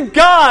is the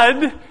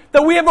God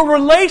that we have a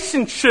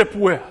relationship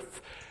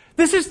with.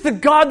 This is the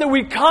God that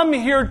we come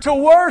here to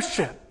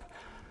worship.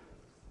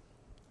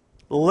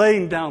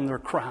 Laying down their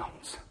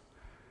crowns.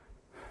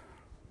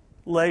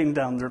 Laying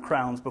down their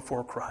crowns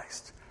before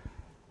Christ.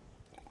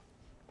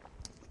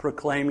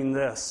 Proclaiming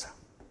this.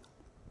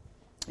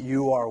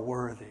 You are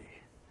worthy.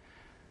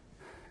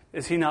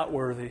 Is He not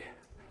worthy?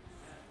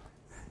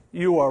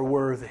 You are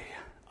worthy.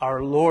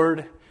 Our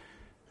Lord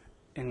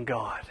and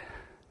God.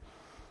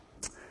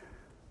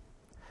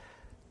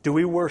 Do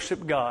we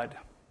worship God?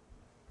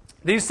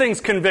 These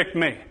things convict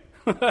me.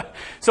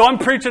 So I'm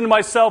preaching to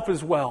myself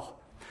as well.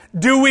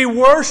 Do we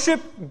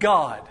worship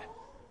God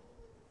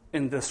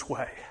in this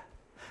way?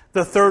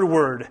 The third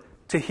word,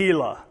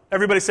 tehillah.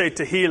 Everybody say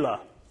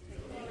tehillah.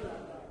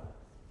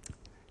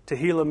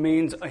 Tehillah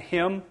means a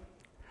hymn,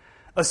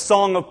 a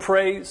song of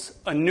praise,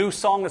 a new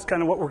song. That's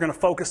kind of what we're going to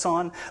focus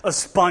on. A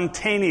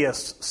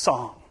spontaneous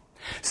song.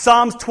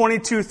 Psalms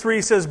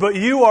 22:3 says, But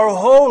you are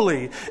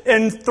holy,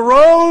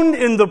 enthroned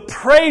in the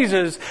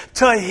praises,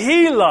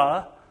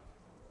 tehillah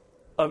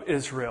of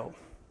Israel.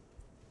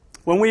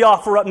 When we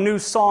offer up new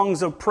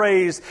songs of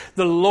praise,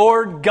 the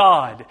Lord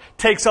God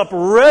takes up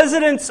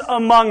residence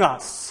among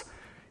us.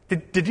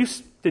 Did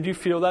you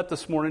feel that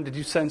this morning? Did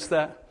you sense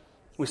that?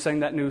 We sang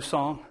that new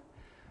song.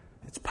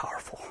 It's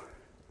powerful.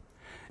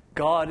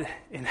 God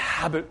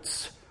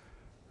inhabits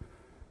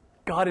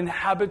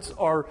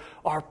our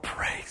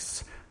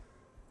praise.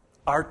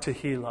 Our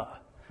tehillah.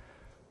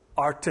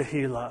 Our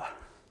tehillah.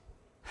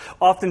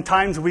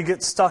 Oftentimes we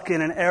get stuck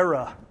in an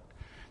era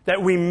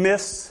that we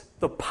miss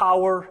the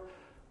power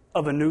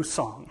of a new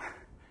song.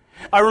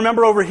 I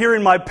remember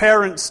overhearing my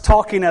parents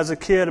talking as a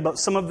kid about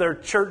some of their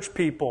church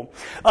people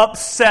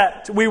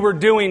upset we were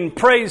doing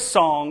praise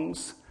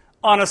songs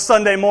on a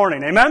Sunday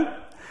morning. Amen?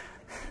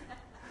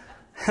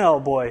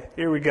 Oh boy,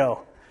 here we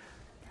go.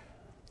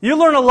 You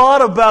learn a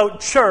lot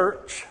about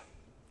church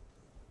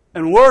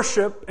and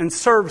worship and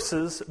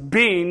services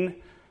being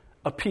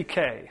a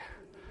PK,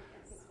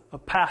 a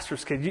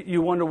pastor's kid.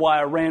 You wonder why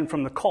I ran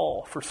from the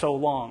call for so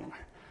long.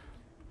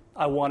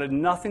 I wanted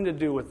nothing to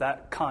do with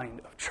that kind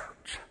of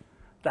church,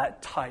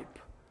 that type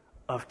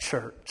of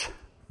church.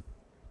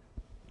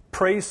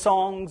 Praise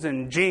songs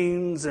and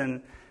jeans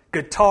and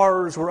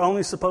guitars were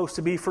only supposed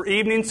to be for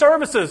evening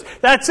services.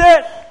 That's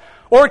it.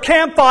 Or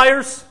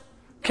campfires.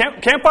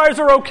 Campfires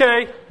are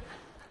okay.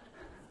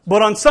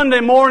 But on Sunday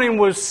morning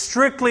was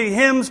strictly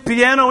hymns,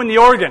 piano, and the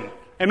organ.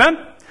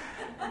 Amen?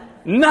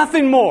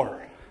 Nothing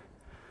more.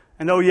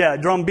 And oh yeah,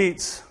 drum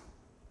beats,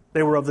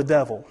 they were of the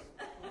devil.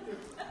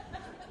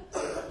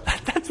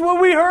 That's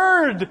what we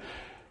heard.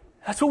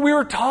 That's what we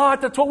were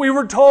taught. That's what we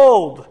were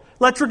told.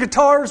 Electric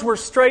guitars were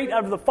straight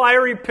out of the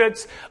fiery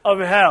pits of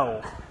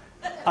hell.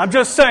 I'm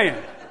just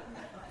saying.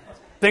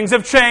 Things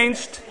have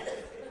changed.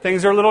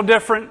 Things are a little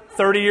different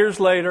 30 years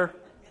later.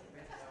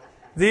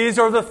 These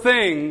are the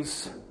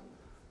things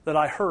that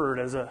I heard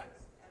as a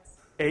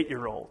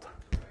 8-year-old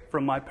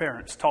from my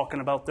parents talking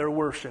about their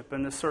worship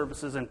and the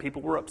services, and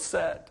people were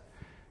upset.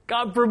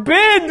 God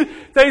forbid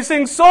they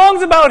sing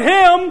songs about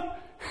Him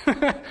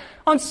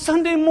on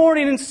Sunday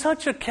morning in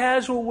such a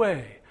casual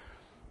way.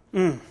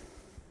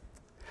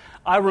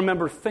 I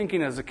remember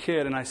thinking as a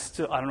kid, and I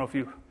don't know if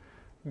you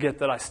get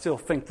that I still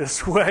think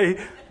this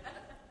way.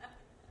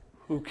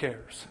 Who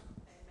cares?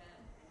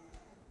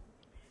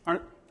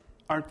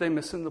 Aren't they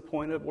missing the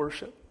point of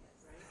worship?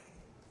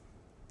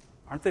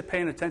 Aren't they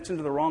paying attention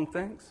to the wrong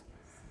things?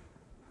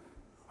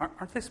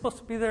 Aren't they supposed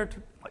to be there to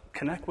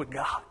connect with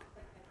God?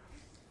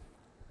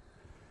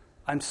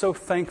 I'm so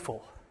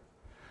thankful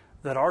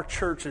that our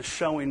church is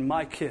showing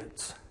my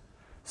kids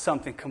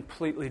something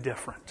completely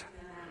different.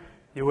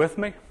 You with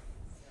me?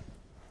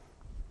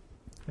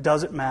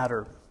 Does it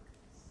matter?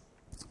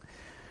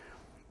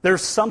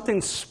 There's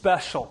something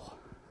special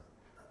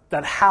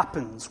that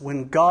happens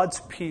when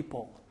God's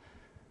people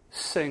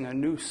sing a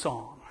new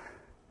song.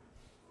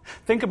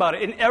 Think about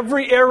it. In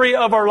every area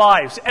of our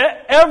lives,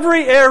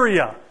 every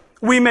area,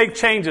 we make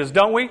changes,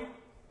 don't we?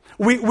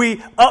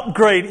 We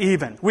upgrade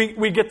even.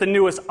 We get the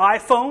newest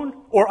iPhone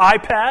or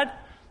iPad.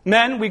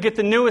 Men, we get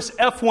the newest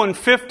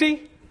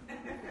F-150.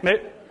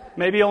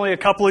 Maybe only a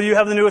couple of you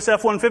have the newest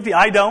F-150.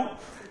 I don't.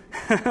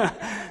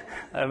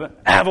 I have an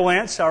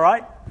Avalanche, all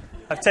right?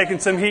 I've taken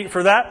some heat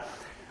for that.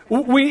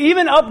 We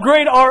even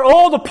upgrade our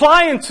old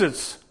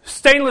appliances.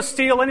 Stainless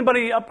steel.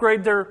 Anybody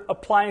upgrade their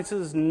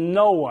appliances?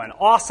 No one.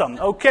 Awesome.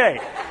 Okay.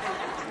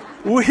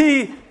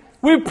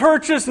 We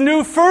purchase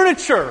new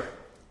furniture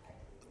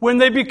when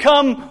they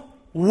become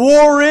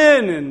wore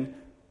in and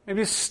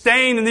maybe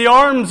stained and the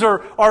arms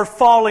are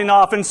falling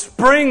off and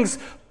springs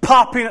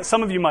popping up.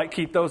 Some of you might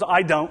keep those.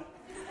 I don't.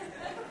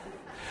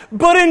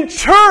 But in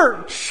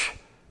church,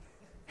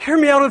 hear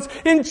me out.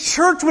 In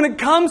church, when it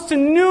comes to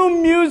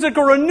new music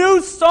or a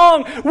new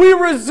song, we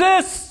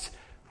resist.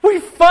 We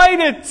fight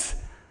it.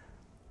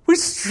 We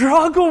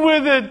struggle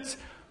with it.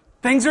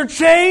 Things are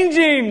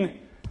changing.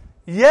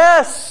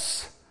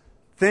 Yes,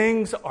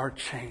 things are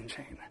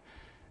changing.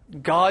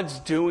 God's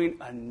doing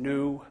a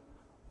new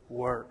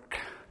work.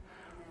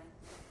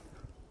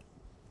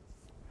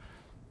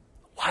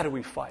 Why do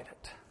we fight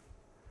it?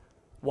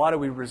 Why do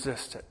we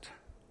resist it?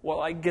 Well,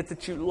 I get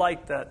that you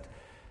like that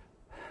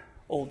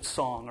old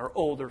song or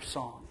older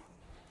song.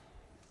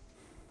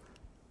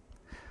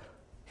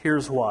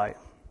 Here's why.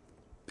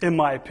 In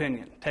my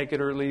opinion, take it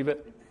or leave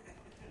it.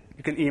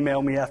 You can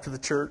email me after the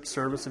church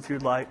service if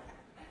you'd like.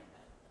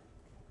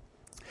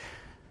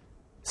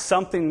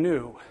 Something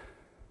new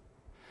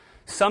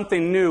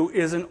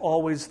isn't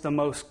always the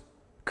most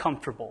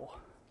comfortable,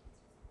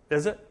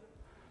 is it?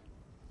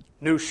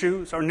 New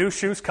shoes. Are new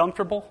shoes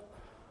comfortable?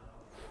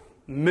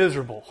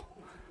 Miserable.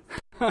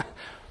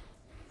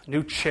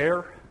 New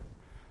chair.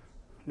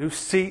 New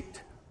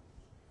seat.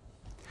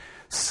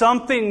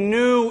 Something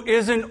new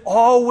isn't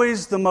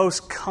always the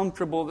most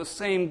comfortable. The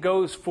same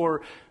goes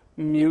for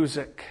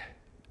music.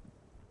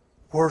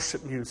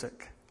 Worship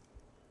music.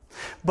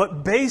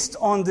 But based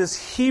on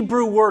this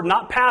Hebrew word,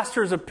 not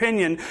pastor's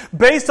opinion,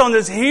 based on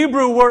this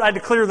Hebrew word, I had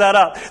to clear that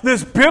up.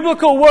 This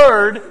biblical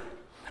word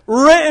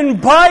written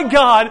by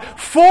God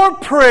for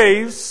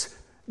praise,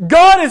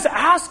 God is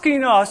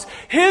asking us,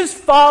 His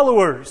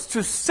followers,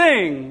 to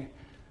sing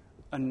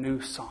a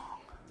new song.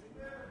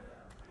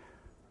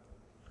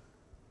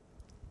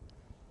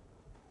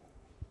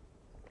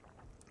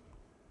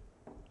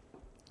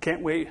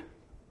 Can't we,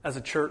 as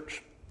a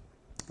church,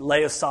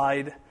 lay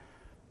aside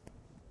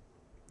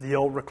the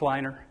old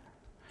recliner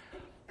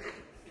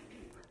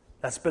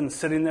that's been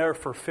sitting there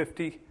for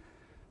 50,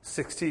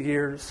 60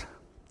 years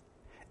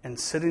and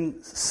sitting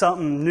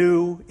something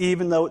new,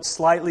 even though it's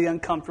slightly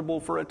uncomfortable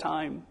for a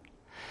time?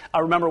 I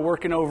remember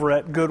working over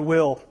at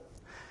Goodwill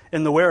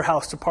in the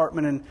warehouse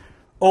department, and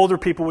older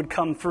people would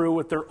come through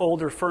with their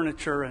older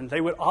furniture, and they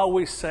would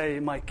always say,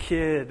 my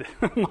kid,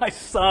 my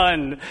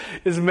son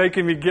is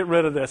making me get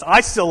rid of this.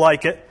 I still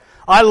like it.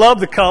 I love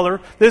the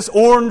color. This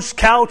orange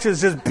couch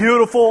is just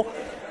beautiful.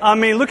 I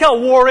mean, look how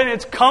worn in.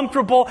 It's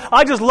comfortable.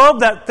 I just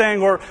love that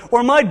thing. Or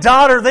my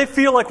daughter, they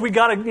feel like we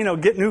got to,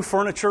 get new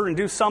furniture and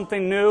do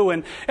something new.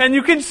 And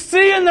you can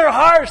see in their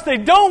hearts they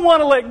don't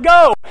want to let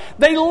go.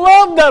 They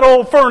love that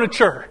old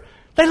furniture.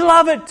 They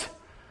love it.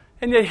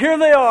 And yet here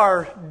they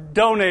are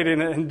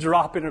donating it and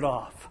dropping it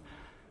off.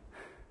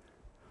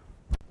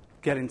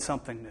 Getting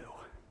something new.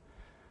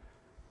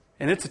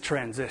 And it's a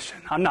transition.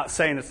 I'm not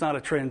saying it's not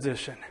a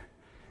transition.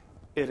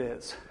 It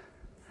is.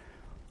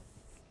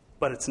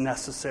 But it's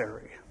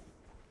necessary.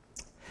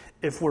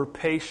 If we're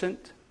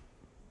patient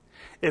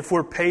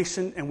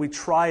and we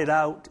try it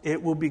out,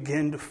 it will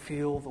begin to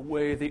feel the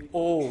way the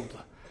old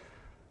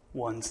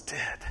ones did.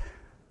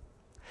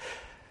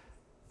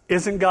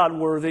 Isn't God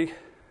worthy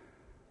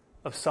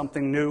of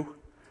something new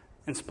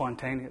and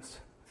spontaneous?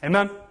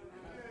 Amen?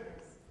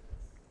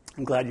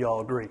 I'm glad you all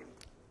agree.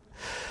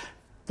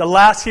 The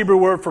last Hebrew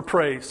word for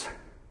praise,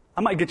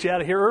 I might get you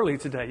out of here early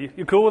today.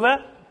 You cool with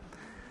that?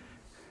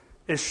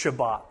 Is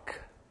Shabach.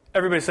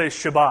 Everybody say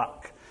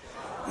Shabach.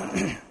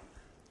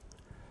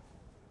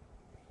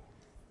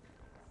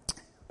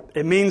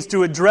 It means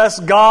to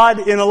address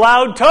God in a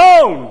loud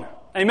tone.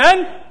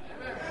 Amen?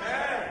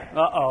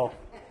 Uh-oh.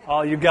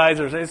 All you guys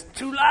are saying, it's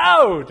too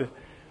loud.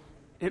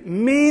 It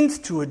means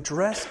to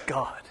address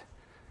God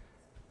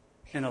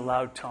in a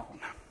loud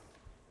tone.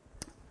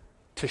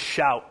 To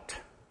shout.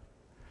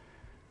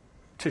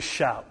 To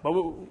shout. But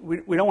we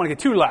don't want to get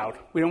too loud.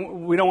 We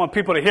don't want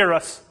people to hear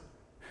us.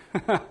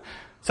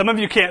 Some of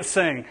you can't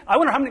sing. I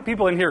wonder how many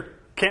people in here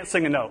can't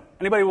sing a note.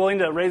 Anybody willing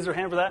to raise their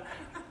hand for that?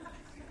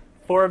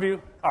 4 of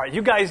you? All right,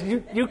 you guys,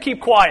 you keep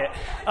quiet.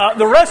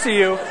 The rest of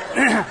you,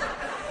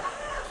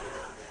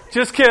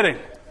 just kidding.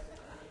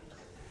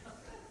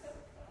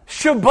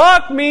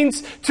 Shabach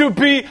means to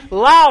be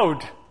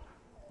loud,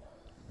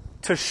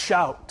 to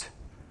shout.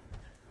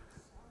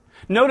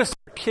 Notice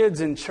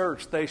kids in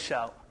church, they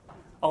shout.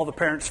 All the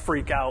parents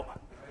freak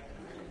out.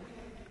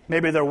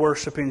 Maybe they're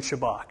worshiping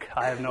Shabbat.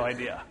 I have no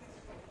idea.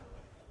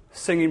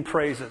 Singing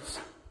praises.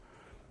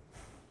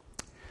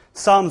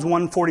 Psalms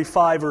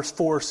 145 verse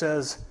 4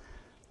 says,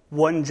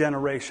 one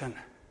generation.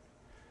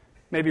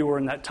 Maybe we're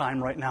in that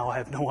time right now. I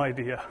have no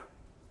idea.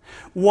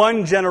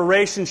 One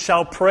generation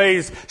shall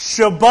praise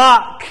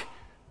Shabbat,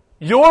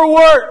 your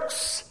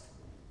works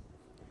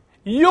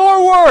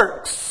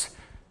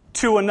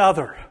to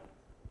another,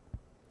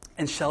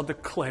 and shall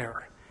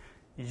declare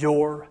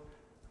your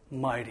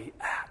mighty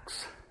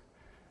acts.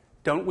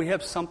 Don't we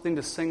have something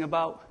to sing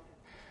about?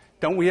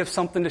 Don't we have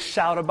something to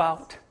shout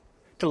about?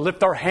 To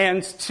lift our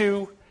hands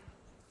to?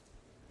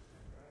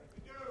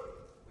 We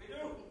do.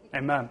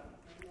 Amen.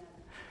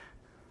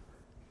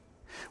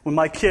 When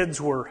my kids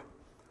were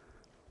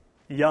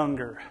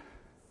younger,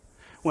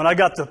 when I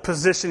got the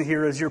position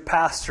here as your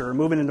pastor,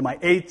 moving into my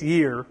 8th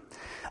year,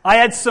 I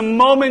had some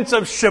moments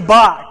of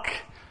Shabbat.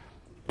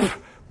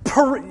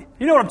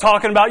 You know what I'm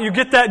talking about? You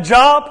get that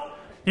job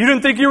you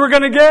didn't think you were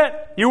going to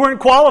get, you weren't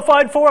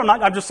qualified for.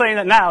 I'm just saying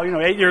that now,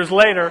 8 years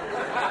later.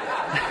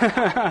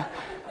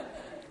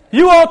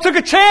 You all took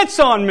a chance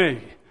on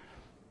me.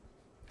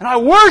 And I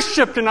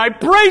worshiped and I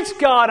praised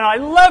God and I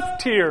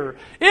left here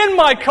in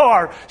my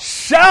car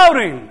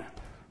shouting,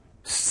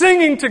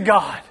 singing to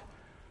God.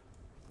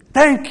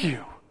 Thank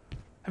you.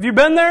 Have you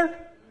been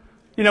there?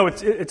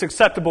 It's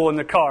acceptable in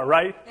the car,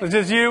 right? It's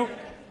just you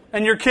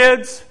and your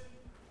kids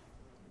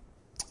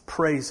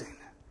praising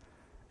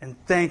and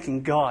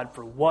thanking God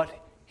for what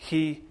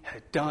He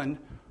had done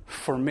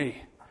for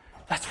me.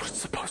 That's what it's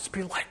supposed to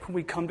be like when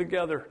we come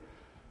together.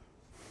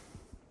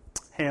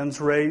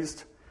 Hands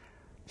raised.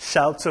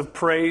 Shouts of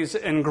praise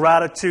and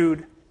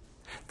gratitude.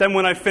 Then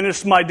when I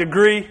finished my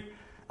degree,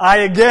 I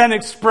again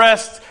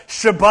expressed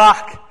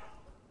Shabbat.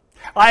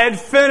 I had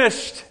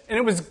finished, and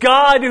it was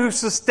God who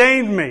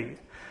sustained me.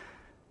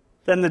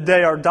 Then the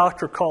day our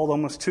doctor called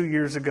almost 2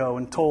 years ago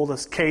and told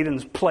us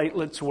Caden's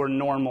platelets were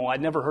normal. I'd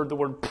never heard the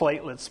word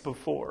platelets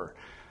before.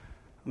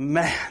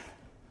 Man,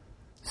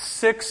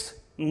 6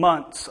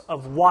 months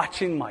of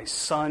watching my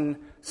son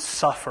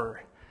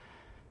suffer.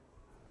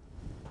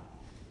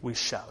 We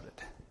shouted.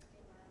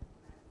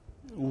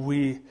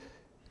 We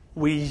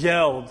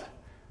yelled.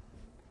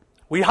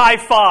 We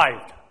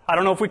high-fived. I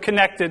don't know if we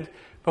connected,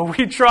 but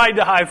we tried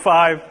to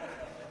high-five.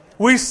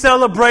 We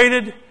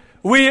celebrated.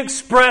 We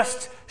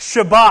expressed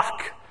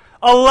Shabbat.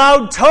 A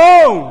loud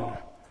tone.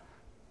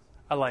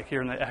 I like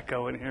hearing the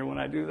echo in here when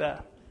I do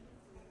that.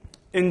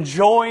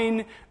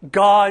 Enjoying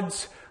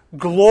God's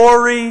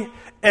glory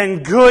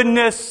and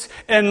goodness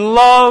and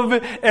love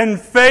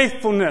and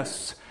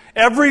faithfulness.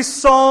 Every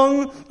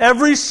song,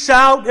 every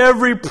shout,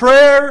 every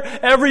prayer,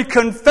 every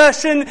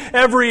confession,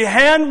 every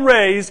hand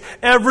raised,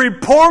 every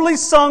poorly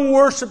sung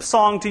worship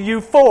song to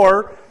you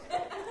four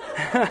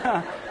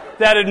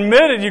that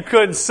admitted you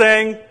couldn't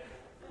sing,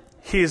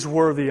 He is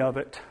worthy of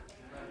it.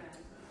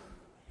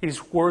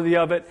 He's worthy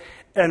of it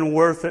and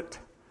worth it.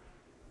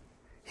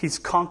 He's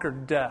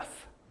conquered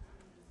death.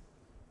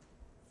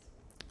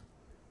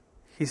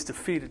 He's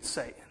defeated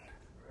Satan.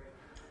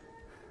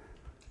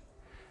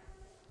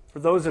 For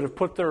those that have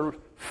put their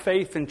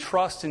faith and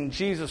trust in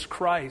Jesus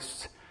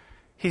Christ,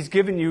 He's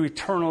given you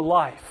eternal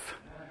life.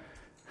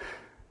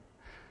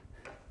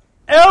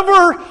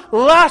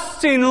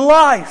 Everlasting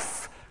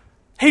life.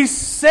 He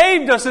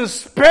saved us and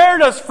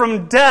spared us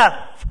from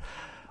death.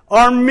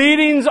 Our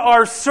meetings,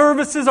 our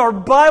services, our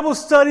Bible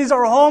studies,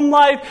 our home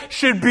life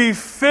should be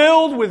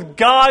filled with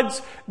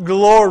God's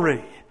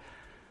glory.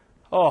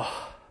 Oh,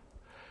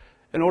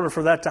 in order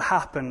for that to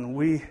happen,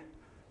 we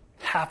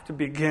have to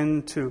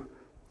begin to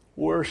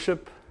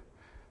worship.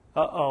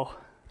 That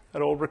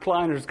old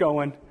recliner's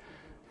going.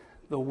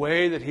 The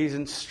way that He's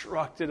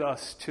instructed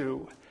us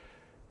to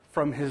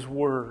from His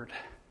Word.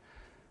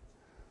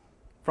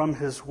 From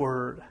His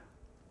Word.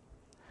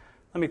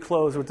 Let me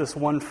close with this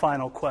one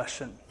final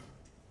question.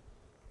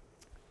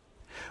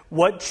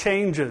 What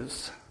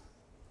changes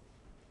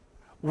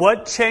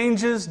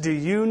do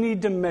you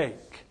need to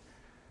make?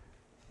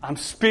 I'm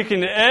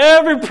speaking to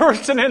every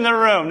person in the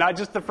room, not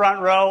just the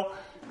front row,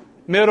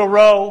 middle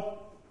row.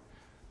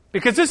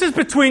 Because this is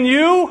between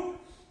you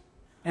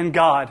and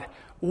God.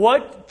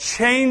 What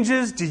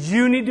changes do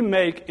you need to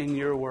make in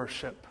your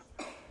worship?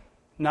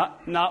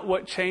 Not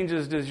what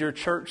changes does your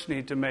church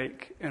need to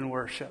make in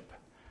worship.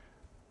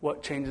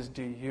 What changes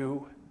do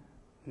you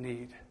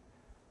need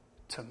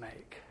to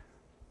make?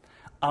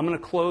 I'm going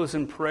to close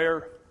in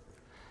prayer,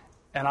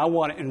 and I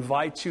want to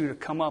invite you to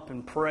come up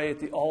and pray at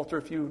the altar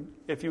if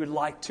you would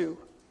like to.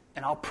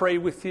 And I'll pray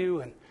with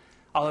you, and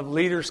I'll have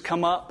leaders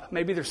come up.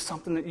 Maybe there's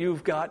something that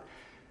you've got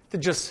to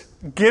just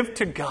give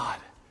to God.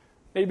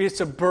 Maybe it's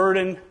a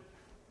burden.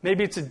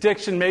 Maybe it's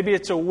addiction. Maybe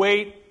it's a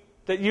weight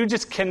that you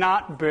just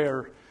cannot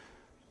bear.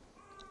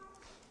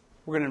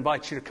 We're going to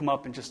invite you to come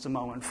up in just a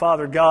moment.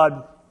 Father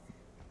God,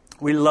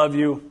 we love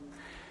you.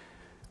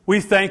 We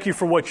thank you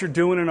for what you're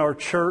doing in our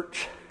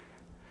church.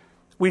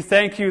 We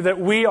thank you that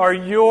we are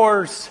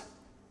yours.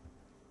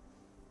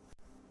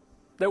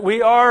 That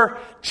we are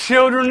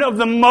children of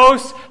the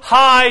Most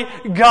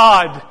High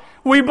God.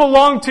 We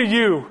belong to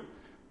you.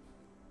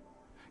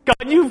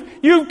 God,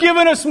 you've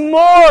given us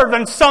more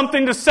than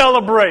something to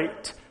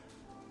celebrate.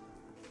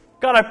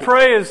 God, I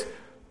pray as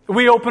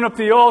we open up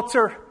the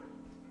altar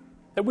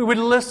that we would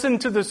listen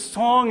to the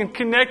song and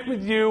connect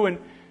with you, and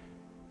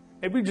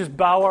maybe we just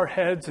bow our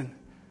heads and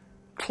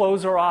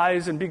close our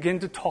eyes and begin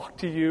to talk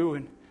to you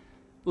and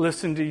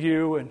listen to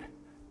you. And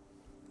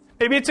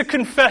maybe it's a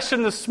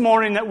confession this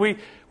morning that we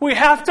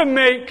have to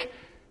make.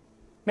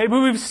 Maybe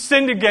we've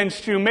sinned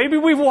against you. Maybe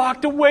we've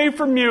walked away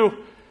from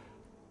you.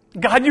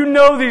 God, you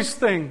know these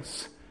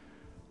things.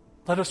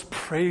 Let us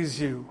praise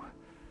you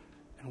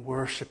and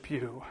worship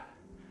you.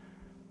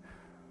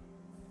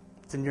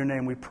 It's in your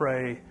name we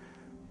pray.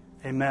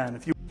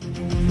 Amen.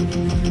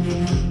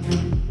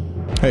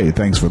 Hey,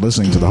 thanks for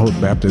listening to the Houghton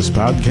Baptist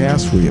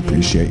Podcast. We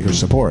appreciate your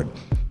support.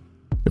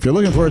 If you're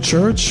looking for a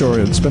church, or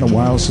it's been a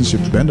while since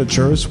you've been to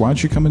church, why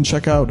don't you come and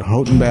check out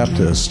Houghton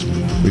Baptist?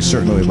 We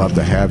certainly love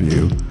to have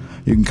you.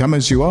 You can come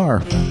as you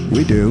are.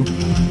 We do.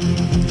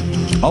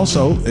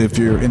 Also, if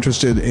you're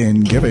interested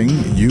in giving,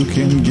 you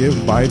can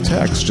give by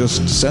text.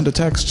 Just send a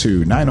text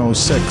to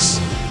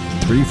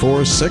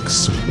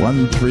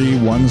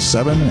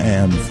 906-346-1317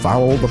 and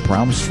follow the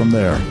prompts from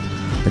there.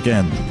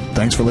 Again,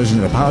 thanks for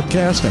listening to the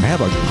podcast, and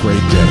have a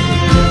great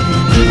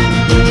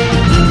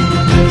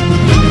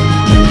day.